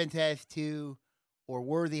 McEvans has 2, or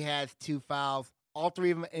Worthy has 2 fouls, all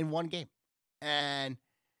 3 of them in one game? And,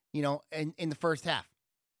 in the first half,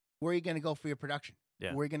 where are you going to go for your production?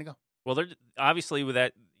 Yeah. Where are you going to go? Well, they're obviously with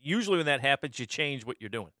that. Usually, when that happens, you change what you're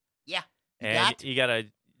doing. Yeah. And you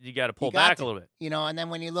gotta pull back a little bit. And then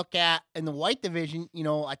when you look at in the white division,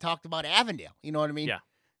 I talked about Avondale. You know what I mean? Yeah.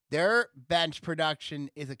 Their bench production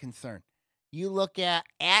is a concern. You look at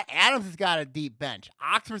Adams has got a deep bench.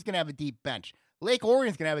 Oxford's going to have a deep bench. Lake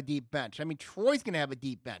Orion's going to have a deep bench. I mean, Troy's going to have a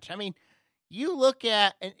deep bench. I mean, you look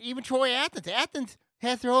at, and even Troy Athens. Athens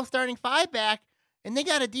has their whole starting 5 back, and they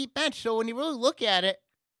got a deep bench. So when you really look at it,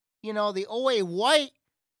 the OA white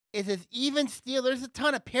is as even steel. There's a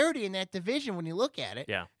ton of parity in that division when you look at it.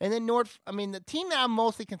 Yeah. And then the team that I'm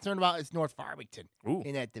mostly concerned about is North Farmington Ooh.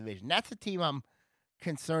 in that division. That's the team I'm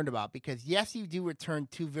concerned about because, yes, you do return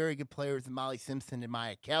 2 very good players, Molly Simpson and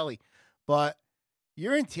Maya Kelly, but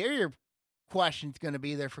your interior question is going to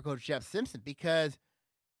be there for Coach Jeff Simpson because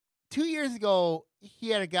 2 years ago, he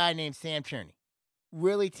had a guy named Sam Cherney.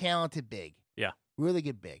 Really talented big. Yeah. Really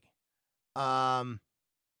good big.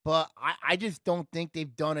 But I just don't think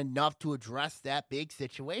they've done enough to address that big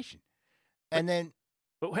situation. And then,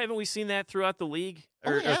 But haven't we seen that throughout the league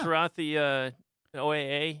or yeah. throughout the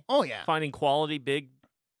OAA? oh yeah, Finding quality big.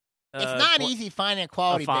 it's not easy finding a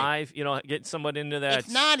quality big. five. Getting someone into that. It's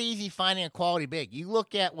not easy finding a quality big. You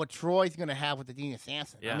look at what Troy's going to have with Adina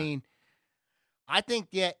Sampson. Yeah. I mean, I think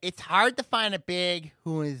it's hard to find a big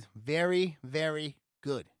who is very, very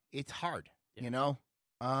good. It's hard, Yeah.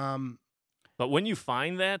 Um, But when you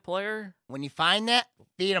find that player, when you find that,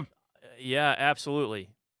 beat them. yeah, absolutely.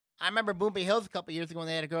 I remember Boomby Hills a couple years ago when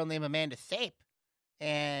they had a girl named Amanda Sape,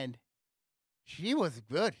 and she was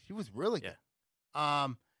good. She was really good.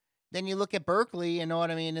 Then you look at Berkeley, you know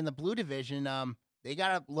what I mean, in the blue division, they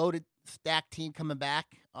got a loaded stacked team coming back.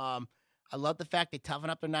 I love the fact they toughen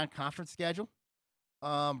up their non-conference schedule.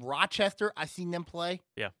 Rochester, I've seen them play.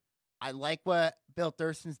 Yeah. I like what Bill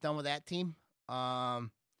Thurston's done with that team.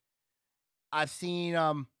 I've seen,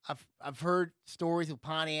 I've heard stories of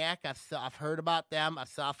Pontiac. I've heard about them. I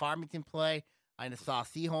saw Farmington play. I saw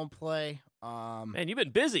Seaholm play. Man, you've been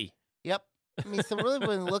busy. Yep. I mean, so really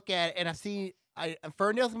when we look at it, and I've seen,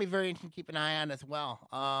 Ferndale's going to be very interesting to keep an eye on as well.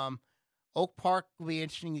 Oak Park will be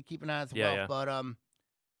interesting to keep an eye on as well. Yeah. But,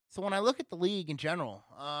 so when I look at the league in general,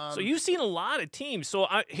 So you've seen a lot of teams. So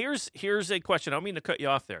here's a question. I don't mean to cut you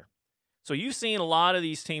off there. So you've seen a lot of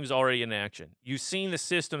these teams already in action. You've seen the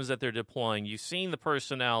systems that they're deploying. You've seen the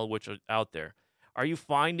personnel which are out there. Are you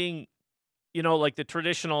finding, like the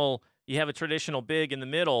traditional, you have a traditional big in the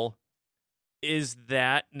middle. Is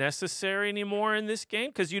that necessary anymore in this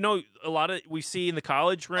game? Because, a lot of, we see in the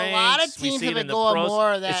college ranks. a lot of we teams see have it in been the going pros.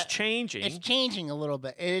 more of that. It's changing. It's changing a little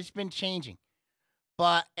bit. It's been changing.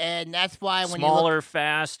 And that's why when Smaller, you look,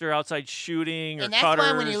 faster, outside shooting, or and that's cutters.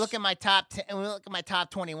 why when you look at my top 10, when we look at my top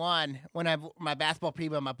 21, when I have my basketball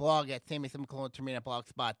preview on my blog at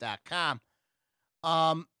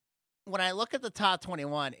SammySemicolonTerminateBlogspot.com, when I look at the top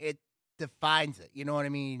 21, it defines it. You know what I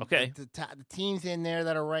mean? Okay. The teams in there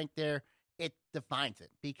that are ranked there, it defines it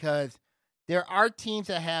because there are teams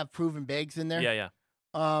that have proven bigs in there. Yeah.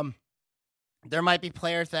 There might be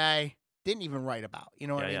players that I didn't even write about. You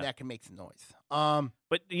know what I mean? Yeah. That can make some noise.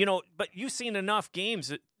 But you've seen enough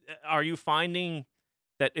games. Are you finding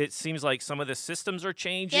that it seems like some of the systems are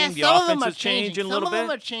changing? Yeah, The some of offense them are is changing changing. a little Some of bit.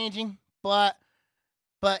 them are changing, but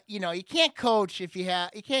you can't coach if you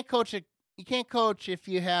have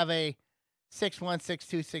a 6'1",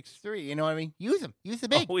 6'2", 6'3". You know what I mean? Use them. Use the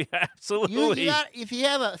big. Oh, yeah, absolutely. If you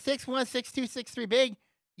have a 6'1", 6'2", 6'3" big,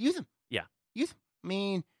 use them. Yeah. Use them. I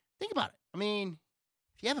mean, think about it. I mean,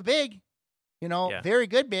 if you have a big, Yeah. very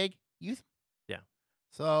good big, use them. Yeah.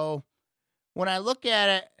 So when I look at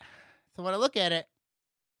it,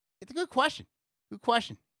 it's a good question. Good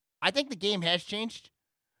question. I think the game has changed.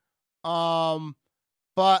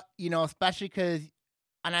 But, especially because,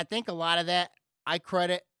 and I think a lot of that, I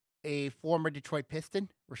credit a former Detroit Piston,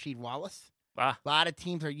 Rasheed Wallace. Ah. A lot of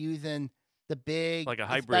teams are using the big, Like a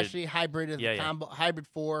hybrid. especially hybrid as Yeah, a yeah. combo, hybrid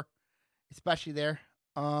 4, especially there.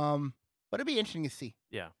 But it'd be interesting to see.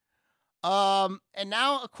 Yeah. And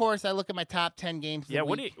now, of course, I look at my top 10 games. Of the Yeah.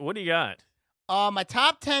 week. What do you got? My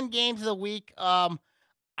top 10 games of the week.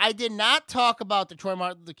 I did not talk about Detroit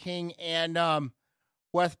Martin Luther King and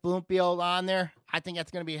West Bloomfield on there. I think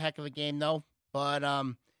that's going to be a heck of a game, though. But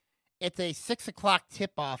it's a 6:00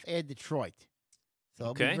 tip-off at Detroit, so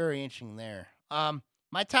it'll be very interesting there.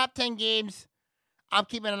 My top 10 games, I'm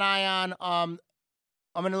keeping an eye on. I'm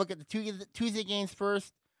going to look at the Tuesday games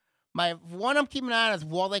first. My one I'm keeping an eye on is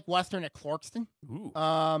Wall Lake Western at Clarkston. Ooh.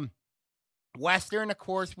 Western, of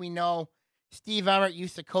course, we know Steve Emmert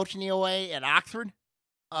used to coach in the OA at Oxford.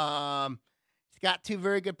 He's got two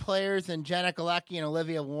very good players in Jenna Galecki and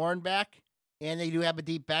Olivia Warren back. And they do have a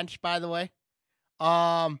deep bench, by the way.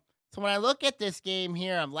 So when I look at this game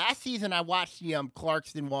here, last season I watched the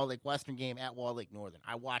Clarkston Wall Lake Western game at Wall Lake Northern.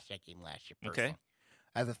 I watched that game last year personally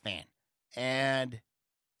as a fan. And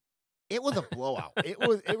it was a blowout. It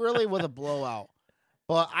really was a blowout.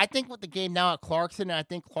 But I think with the game now at Clarkson, I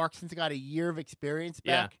think Clarkson's got a year of experience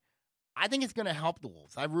back. I think it's going to help the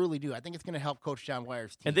Wolves. I really do. I think it's going to help Coach John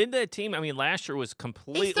Wire's team. And then that team, last year was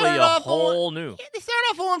completely started a off whole new. Yeah, they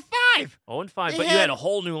started off 0-5. 0-5, They but you had had a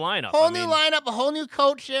whole new lineup. Whole new lineup, a whole new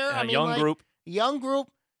coach there. A young group. Young group.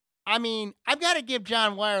 I've got to give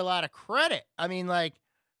John Wire a lot of credit.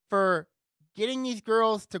 For getting these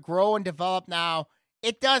girls to grow and develop now.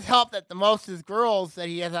 It does help that the most of his girls that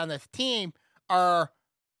he has on this team are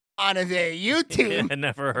on his AAU team. It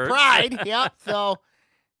never hurts. Pride, yep. So,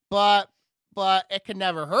 but it can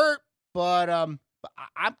never hurt. But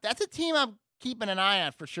that's a team I'm keeping an eye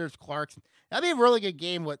on for sure. It's Clarkson. That'll be a really good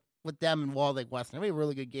game with them and Wall Lake Western. That'll be a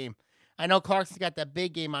really good game. I know Clarkson's got that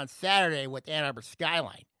big game on Saturday with Ann Arbor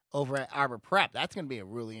Skyline. over at Arbor Prep. That's going to be a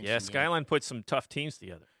really interesting Yeah, game. Skyline put some tough teams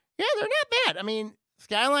together. Yeah, they're not bad. I mean,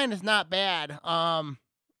 Skyline is not bad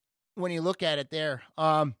when you look at it there.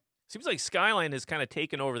 Seems like Skyline has kind of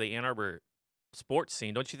taken over the Ann Arbor sports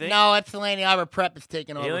scene, don't you think? No, Ypsilanti Arbor Prep is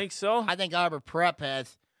taking over. You think so? I think Arbor Prep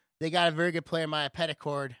they got a very good player, Maya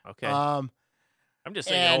Petticord. Okay. I'm just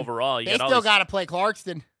saying and overall, you they got all still these- got to play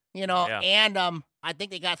Clarkston, Yeah. and I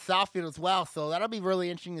think they got Southfield as well. So that'll be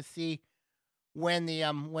really interesting to see when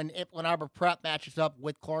when Arbor Prep matches up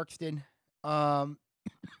with Clarkston.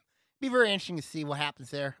 Be very interesting to see what happens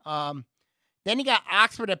there. Then you got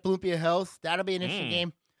Oxford at Bloomfield Hills. That'll be an interesting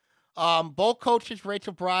game. Both coaches,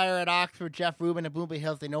 Rachel Breyer at Oxford, Jeff Rubin at Bloomfield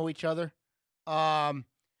Hills, they know each other.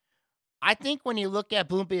 I think when you look at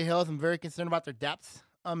Bloomfield Hills, I'm very concerned about their depths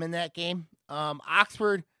in that game.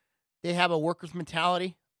 Oxford, they have a workers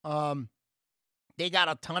mentality. They got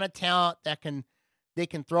a ton of talent they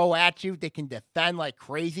can throw at you. They can defend like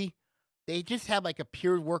crazy. They just have like a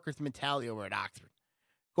pure workers mentality over at Oxford.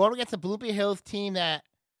 Going against a Bloomfield Hills team that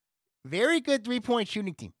very good 3-point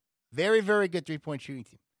shooting team. Very, very good 3-point shooting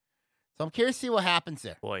team. So I'm curious to see what happens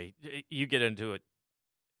there. Boy, you get into it,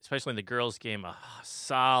 especially in the girls' game, a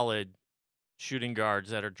solid shooting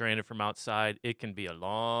guards that are draining from outside. It can be a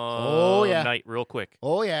long night real quick.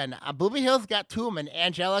 Oh, yeah. And Bloomfield Hills got two of them,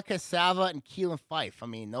 Angelica Sava and Keelan Fife. I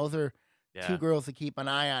mean, those are two girls to keep an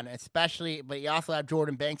eye on, but you also have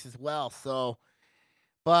Jordan Banks as well. So,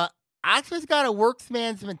 but Oxford's got a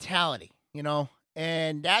worksman's mentality,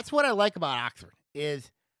 and that's what I like about Oxford is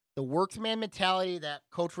the worksman mentality that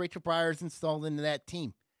Coach Rachel Breyer has installed into that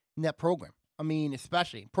team, in that program. I mean,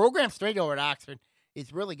 especially program straight over at Oxford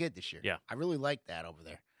is really good this year. Yeah, I really like that over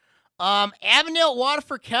there. Avondale,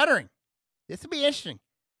 Waterford, Kettering. This will be interesting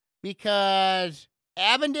because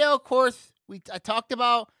Avondale, of course, I talked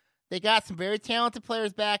about. They got some very talented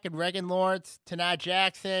players back in Reagan Lawrence, Tanai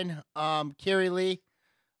Jackson, Carrie Lee,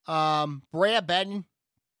 Brea Benton.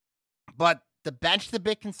 But the bench is a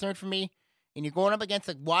big concern for me. And you're going up against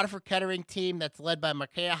a Waterford Kettering team that's led by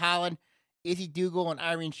Makaya Holland, Izzy Dougal, and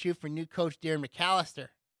Irene Shue for new coach Darren McAllister.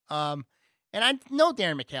 And I know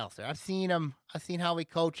Darren McAllister. I've seen him. I've seen how he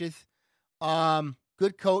coaches.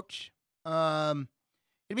 Good coach. It'd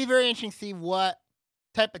be very interesting to see what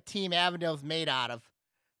type of team Avondale's made out of.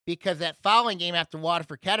 Because that following game after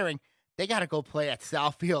Waterford Kettering, they got to go play at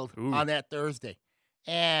Southfield on that Thursday.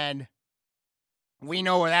 And we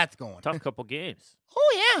know where that's going. Tough couple games.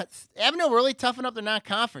 Oh, yeah. Avondale really toughened up their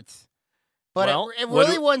non-conference. But it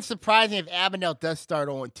really wouldn't surprise me if Avondale does start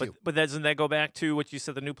 0-2. But doesn't that go back to what you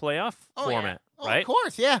said, the new playoff format, right? Of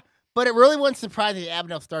course, yeah. But it really wouldn't surprise me if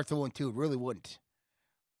Avondale starts 0-2. It really wouldn't.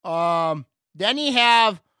 Then you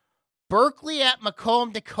have Berkeley at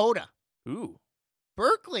Macomb, Dakota. Ooh.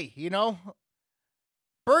 Berkeley,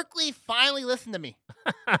 Berkeley finally listened to me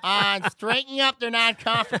on straightening up their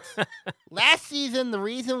non-conference. Last season, the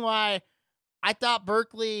reason why I thought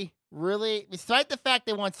Berkeley really, despite the fact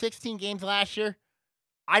they won 16 games last year,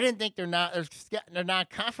 I didn't think their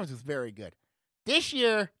non-conference was very good. This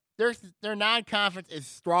year, their non-conference is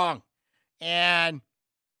strong. And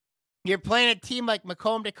you're playing a team like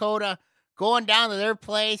Macomb, Dakota, going down to their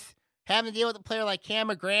place, having to deal with a player like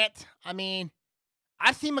Cameron Grant. I mean,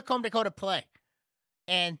 I've seen Macomb, Dakota play,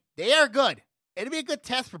 and they are good. It'll be a good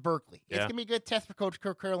test for Berkeley. It's going to be a good test for Coach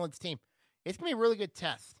Kirk Curlin's team. It's going to be a really good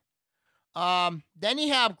test. Then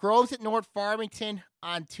you have Groves at North Farmington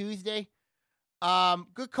on Tuesday.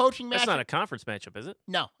 Good coaching match. That's not a conference matchup, is it?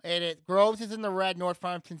 No, it is. Groves is in the red, North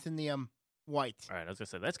Farmington's in the white. All right, I was going to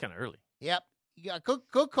say, that's kind of early. Yep. You got a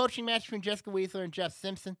good coaching match between Jessica Weisler and Jeff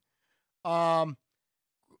Simpson.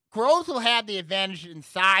 Groves will have the advantage in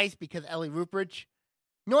size because Ellie Rupert.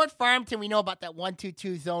 North Farmington, we know about that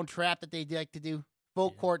 1-2-2 zone trap that they like to do.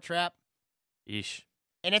 Full court trap. Yeesh.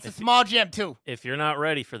 And it's a small gym, too. If you're not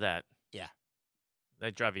ready for that. Yeah.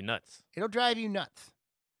 That'd drive you nuts. It'll drive you nuts.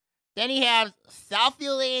 Then you have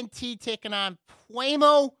Southfield A&T taking on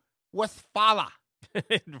Puemo Westphala.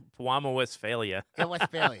 Puamo, Westphalia.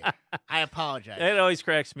 Westphalia. I apologize. It always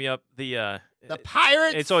cracks me up. The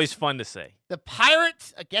Pirates. It's always fun to say. The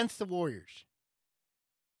Pirates against the Warriors.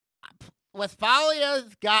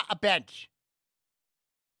 Westphalia's got a bench.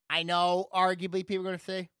 I know, arguably, people are going to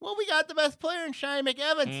say, well, we got the best player in Shiny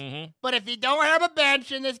McEvans. Mm-hmm. But if you don't have a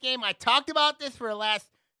bench in this game, I talked about this for the last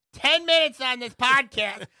 10 minutes on this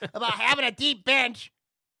podcast about having a deep bench.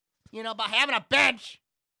 About having a bench.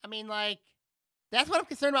 I mean, that's what I'm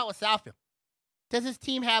concerned about with Southfield. Does this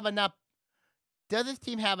team have enough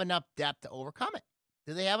depth to overcome it?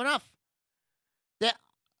 Do they have enough?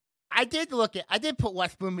 I did put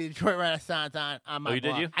West Bloomfield Detroit Renaissance on my blog.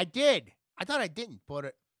 Did you? I did. I thought I didn't,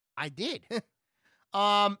 but I did.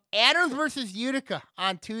 Adams versus Utica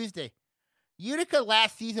on Tuesday. Utica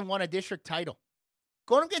last season won a district title.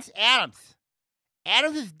 Going against Adams.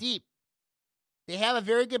 Adams is deep. They have a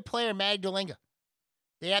very good player, Magdalinga.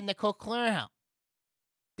 They have Nicole Clarenhout.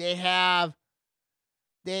 They have,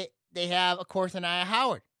 of course, Anaya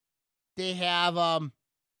Howard. They have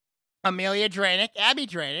Amelia Dranick, Abby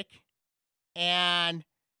Dranick. And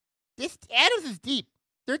this Adams is deep.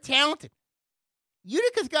 They're talented.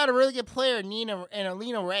 Utica's got a really good player, Nina and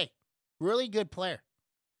Alina Ray. Really good player.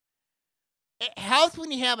 It helps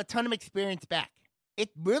when you have a ton of experience back. It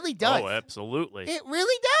really does. Oh, absolutely. It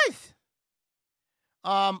really does.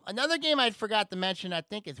 Another game I forgot to mention, I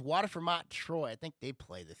think, is Waterford Troy. I think they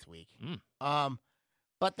play this week. But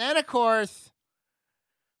then of course,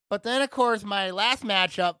 my last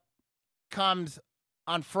matchup comes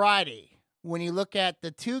on Friday. When you look at the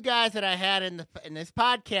two guys that I had in this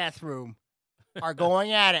podcast room are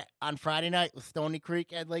going at it on Friday night with Stony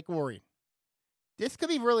Creek and Lake Orion. This could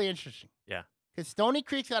be really interesting. Yeah. Because Stony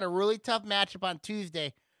Creek's got a really tough matchup on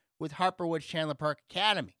Tuesday with Harper Woods Chandler Park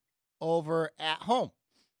Academy over at home.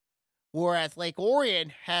 Whereas Lake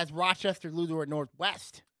Orion has Rochester Luther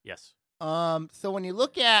Northwest. Yes. So when you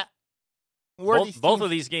look at where both of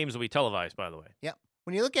these games will be televised, by the way. Yep.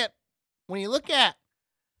 When you look at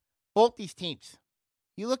both these teams,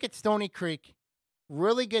 you look at Stony Creek,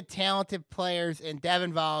 really good talented players in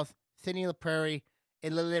Devin Valls, Sidney LaPrairie,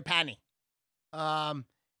 and Lily Pani.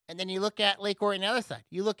 And then you look at Lake Orion on the other side.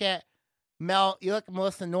 You look at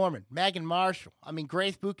Melissa Norman, Megan Marshall.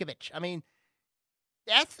 Grace Bukovic.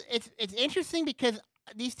 It's interesting because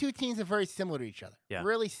these two teams are very similar to each other. Yeah.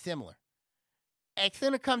 Really similar. It's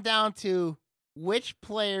going to come down to which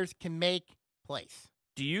players can make plays.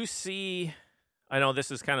 Do you see, I know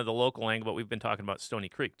this is kind of the local angle, but we've been talking about Stony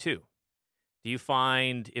Creek too. Do you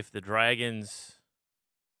find if the Dragons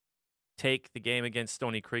take the game against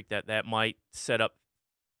Stony Creek that might set up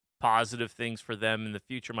positive things for them in the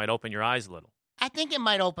future, might open your eyes a little? I think it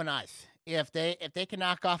might open eyes. If they can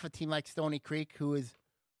knock off a team like Stony Creek, who is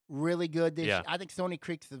really good this year. I think Stony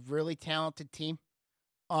Creek's a really talented team.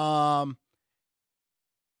 I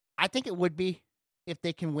think it would be if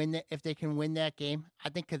they can win that game. I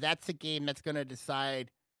think because that's a game that's going to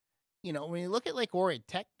decide. When you look at Lake Orion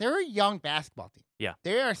Tech, they're a young basketball team. Yeah,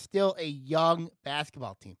 they are still a young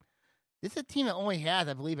basketball team. This is a team that only has,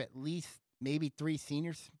 I believe, at least maybe 3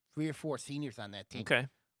 or 4 seniors on that team. Okay.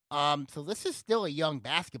 So this is still a young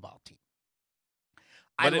basketball team.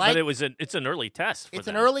 But it's an early test. It's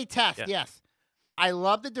them. an early test, yeah. Yes. I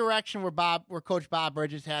love the direction where Coach Bob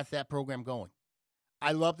Bridges has that program going.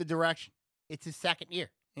 I love the direction. It's his second year.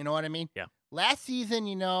 You know what I mean? Yeah. Last season,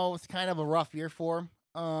 was kind of a rough year for him.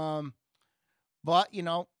 But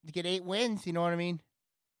to get 8 wins, you know what I mean?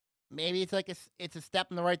 Maybe it's like it's a step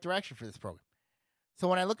in the right direction for this program. So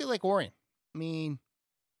when I look at Lake Orion, and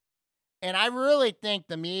I really think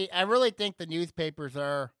the newspapers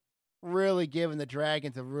are really giving the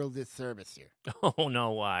Dragons a real disservice here. Oh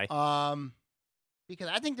no, why? Because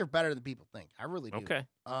I think they're better than people think. I really do. Okay.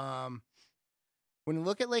 When you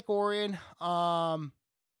look at Lake Orion,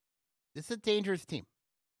 this is a dangerous team.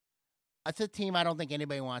 That's a team I don't think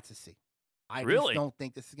anybody wants to see. I really just don't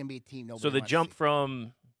think this is going to be a team nobody So the wants jump to see.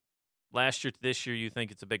 from last year to this year, you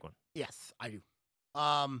think it's a big one? Yes, I do.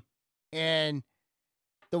 And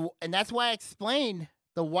that's why I explained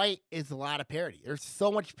the white is a lot of parity. There's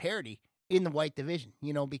so much parity in the white division,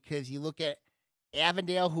 because you look at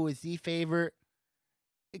Avondale, who is the favorite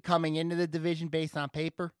coming into the division based on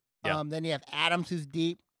paper. Yeah. Then you have Adams, who's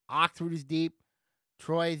deep. Oxford is deep.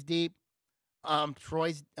 Troy's deep.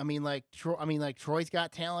 Troy's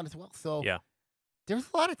got talent as well. So yeah, there's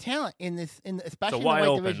a lot of talent in this, especially in the wide white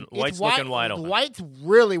open. division. White's looking wide open. The white's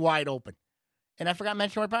really wide open. And I forgot to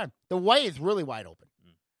mention one time. The white is really wide open.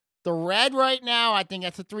 The red right now, I think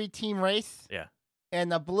that's a 3-team race. Yeah.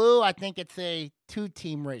 And the blue, I think it's a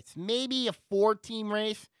 2-team race. Maybe a 4-team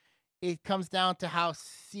race. It comes down to how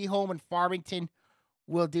Seaholm and Farmington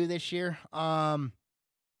will do this year. But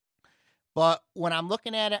when I'm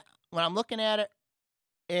looking at it right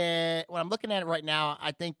now,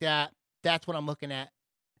 I think that's what I'm looking at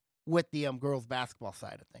with the girls basketball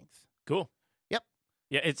side of things. Cool. Yep.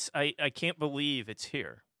 Yeah, I can't believe it's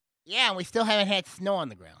here. Yeah, and we still haven't had snow on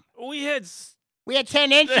the ground. We had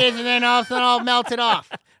 10 inches, and then all of a sudden all melted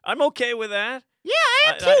off. I'm okay with that. Yeah,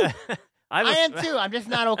 I am too. I am too. I'm just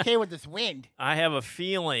not okay with this wind. I have a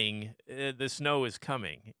feeling the snow is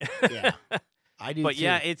coming. Yeah, I do. But too.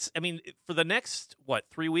 yeah, for the next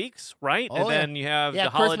 3 weeks, right? Oh, and yeah. then you have the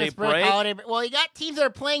Christmas holiday break. Well, you got teams that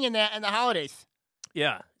are playing in the holidays.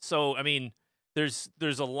 Yeah. So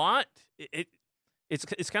there's a lot.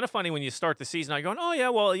 it's kind of funny when you start the season. I'm going, oh yeah,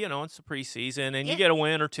 well it's the preseason, and you Yeah. get a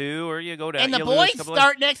win or two, or you go down. And the you lose boys a couple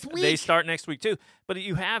start next week. They start next week too. But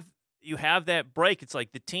you have that break. It's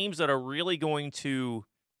like the teams that are really going to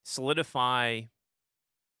solidify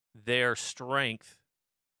their strength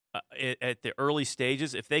at the early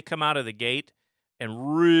stages. If they come out of the gate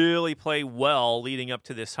and really play well leading up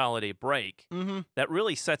to this holiday break, that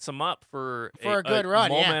really sets them up for a good run,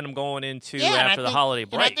 momentum going into and after I the think- holiday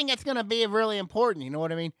And I break. think that's going to be really important. You know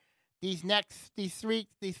what I mean? These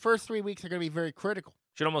first 3 weeks are going to be very critical.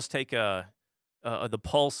 Should almost take the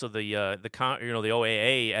pulse of the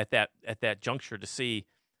OAA at that juncture to see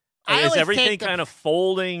I is always everything take the- kind of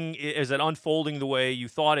folding? Is it unfolding the way you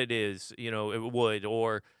thought it is? It would,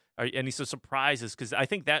 or are any surprises? Because I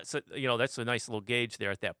think that's a nice little gauge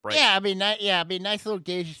there at that break. Yeah, it'd be a nice little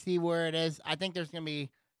gauge to see where it is. I think there's going to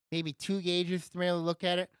be maybe 2 gauges to really look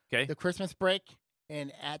at it. Okay. The Christmas break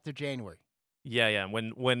and at the January. Yeah.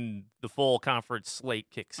 When the full conference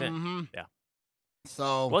slate kicks in. Mhm. Yeah.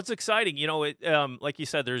 So Well, it's exciting. Like you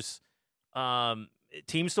said, there's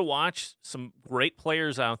teams to watch. Some great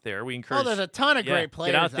players out there. We encourage. there's a ton of great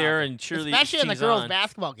players Get out there and cheer these especially in the teams girls' on.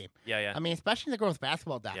 basketball game. Yeah. I mean, especially in the girls'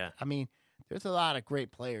 basketball doc. Yeah. I mean, there's a lot of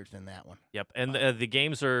great players in that one. Yep, and the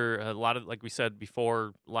games are a lot of, like we said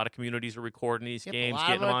before, a lot of communities are recording these Yep, games, a lot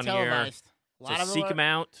getting of them them on are here. televised. So seek them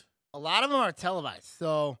out. A lot of them are televised.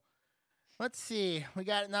 So let's see. We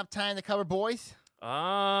got enough time to cover boys.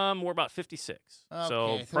 We're about 56. Okay,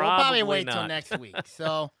 so we'll probably wait till not. next week.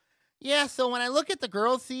 So, yeah. So when I look at the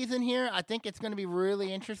girls' season here, I think it's going to be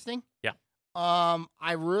really interesting. Yeah.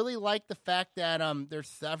 I really like the fact that there's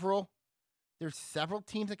several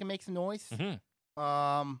teams that can make some noise. Mhm.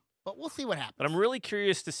 But we'll see what happens. But I'm really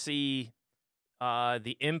curious to see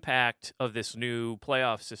the impact of this new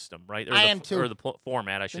playoff system, right? Or I the, am too. Or the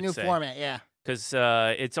format, I the should new say. format, yeah. Because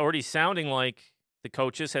it's already sounding like the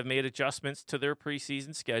coaches have made adjustments to their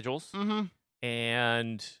preseason schedules. Mm-hmm.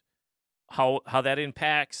 And how that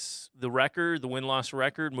impacts the record, the win-loss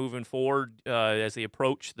record moving forward as they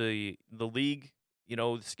approach the league,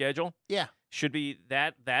 schedule. Yeah. Should be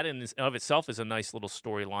that in of itself is a nice little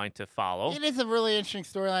storyline to follow, It is a really interesting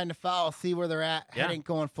storyline to follow. See where they're at Yeah. heading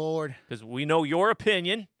going forward. because we know your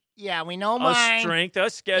opinion, Yeah, we know a mine. strength, a If you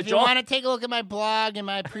schedule. want to take a look at my blog and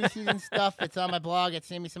my preseason stuff, it's on my blog at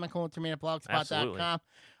Absolutely. SammySemicolonTerminateBlogspot.com.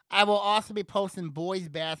 I will also be posting boys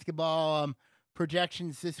basketball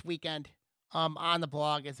projections this weekend on the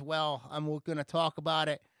blog as well. We're going to talk about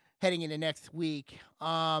it heading into next week.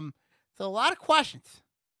 So a lot of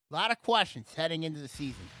questions heading into the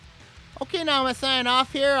season. Okay, now I'm going to sign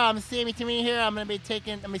off here. I'm Sammy Termina here. I'm going to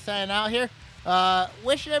be signing out here.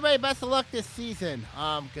 Wish everybody best of luck this season.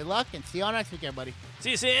 Good luck and see you all next week, everybody.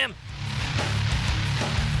 See you, Sam.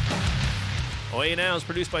 OA Now is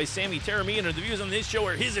produced by Sammy Terramina, and the views on this show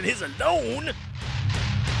are his and his alone.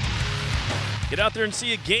 Get out there and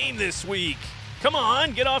see a game this week. Come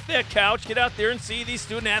on, get off that couch, get out there and see these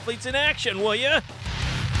student athletes in action, will ya? If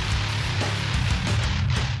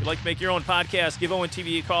you'd like to make your own podcast, give Owen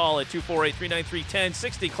TV a call at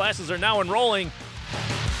 248-393-1060. Classes are now enrolling.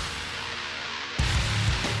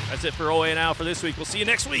 That's it for OA Now for this week. We'll see you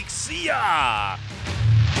next week. See ya!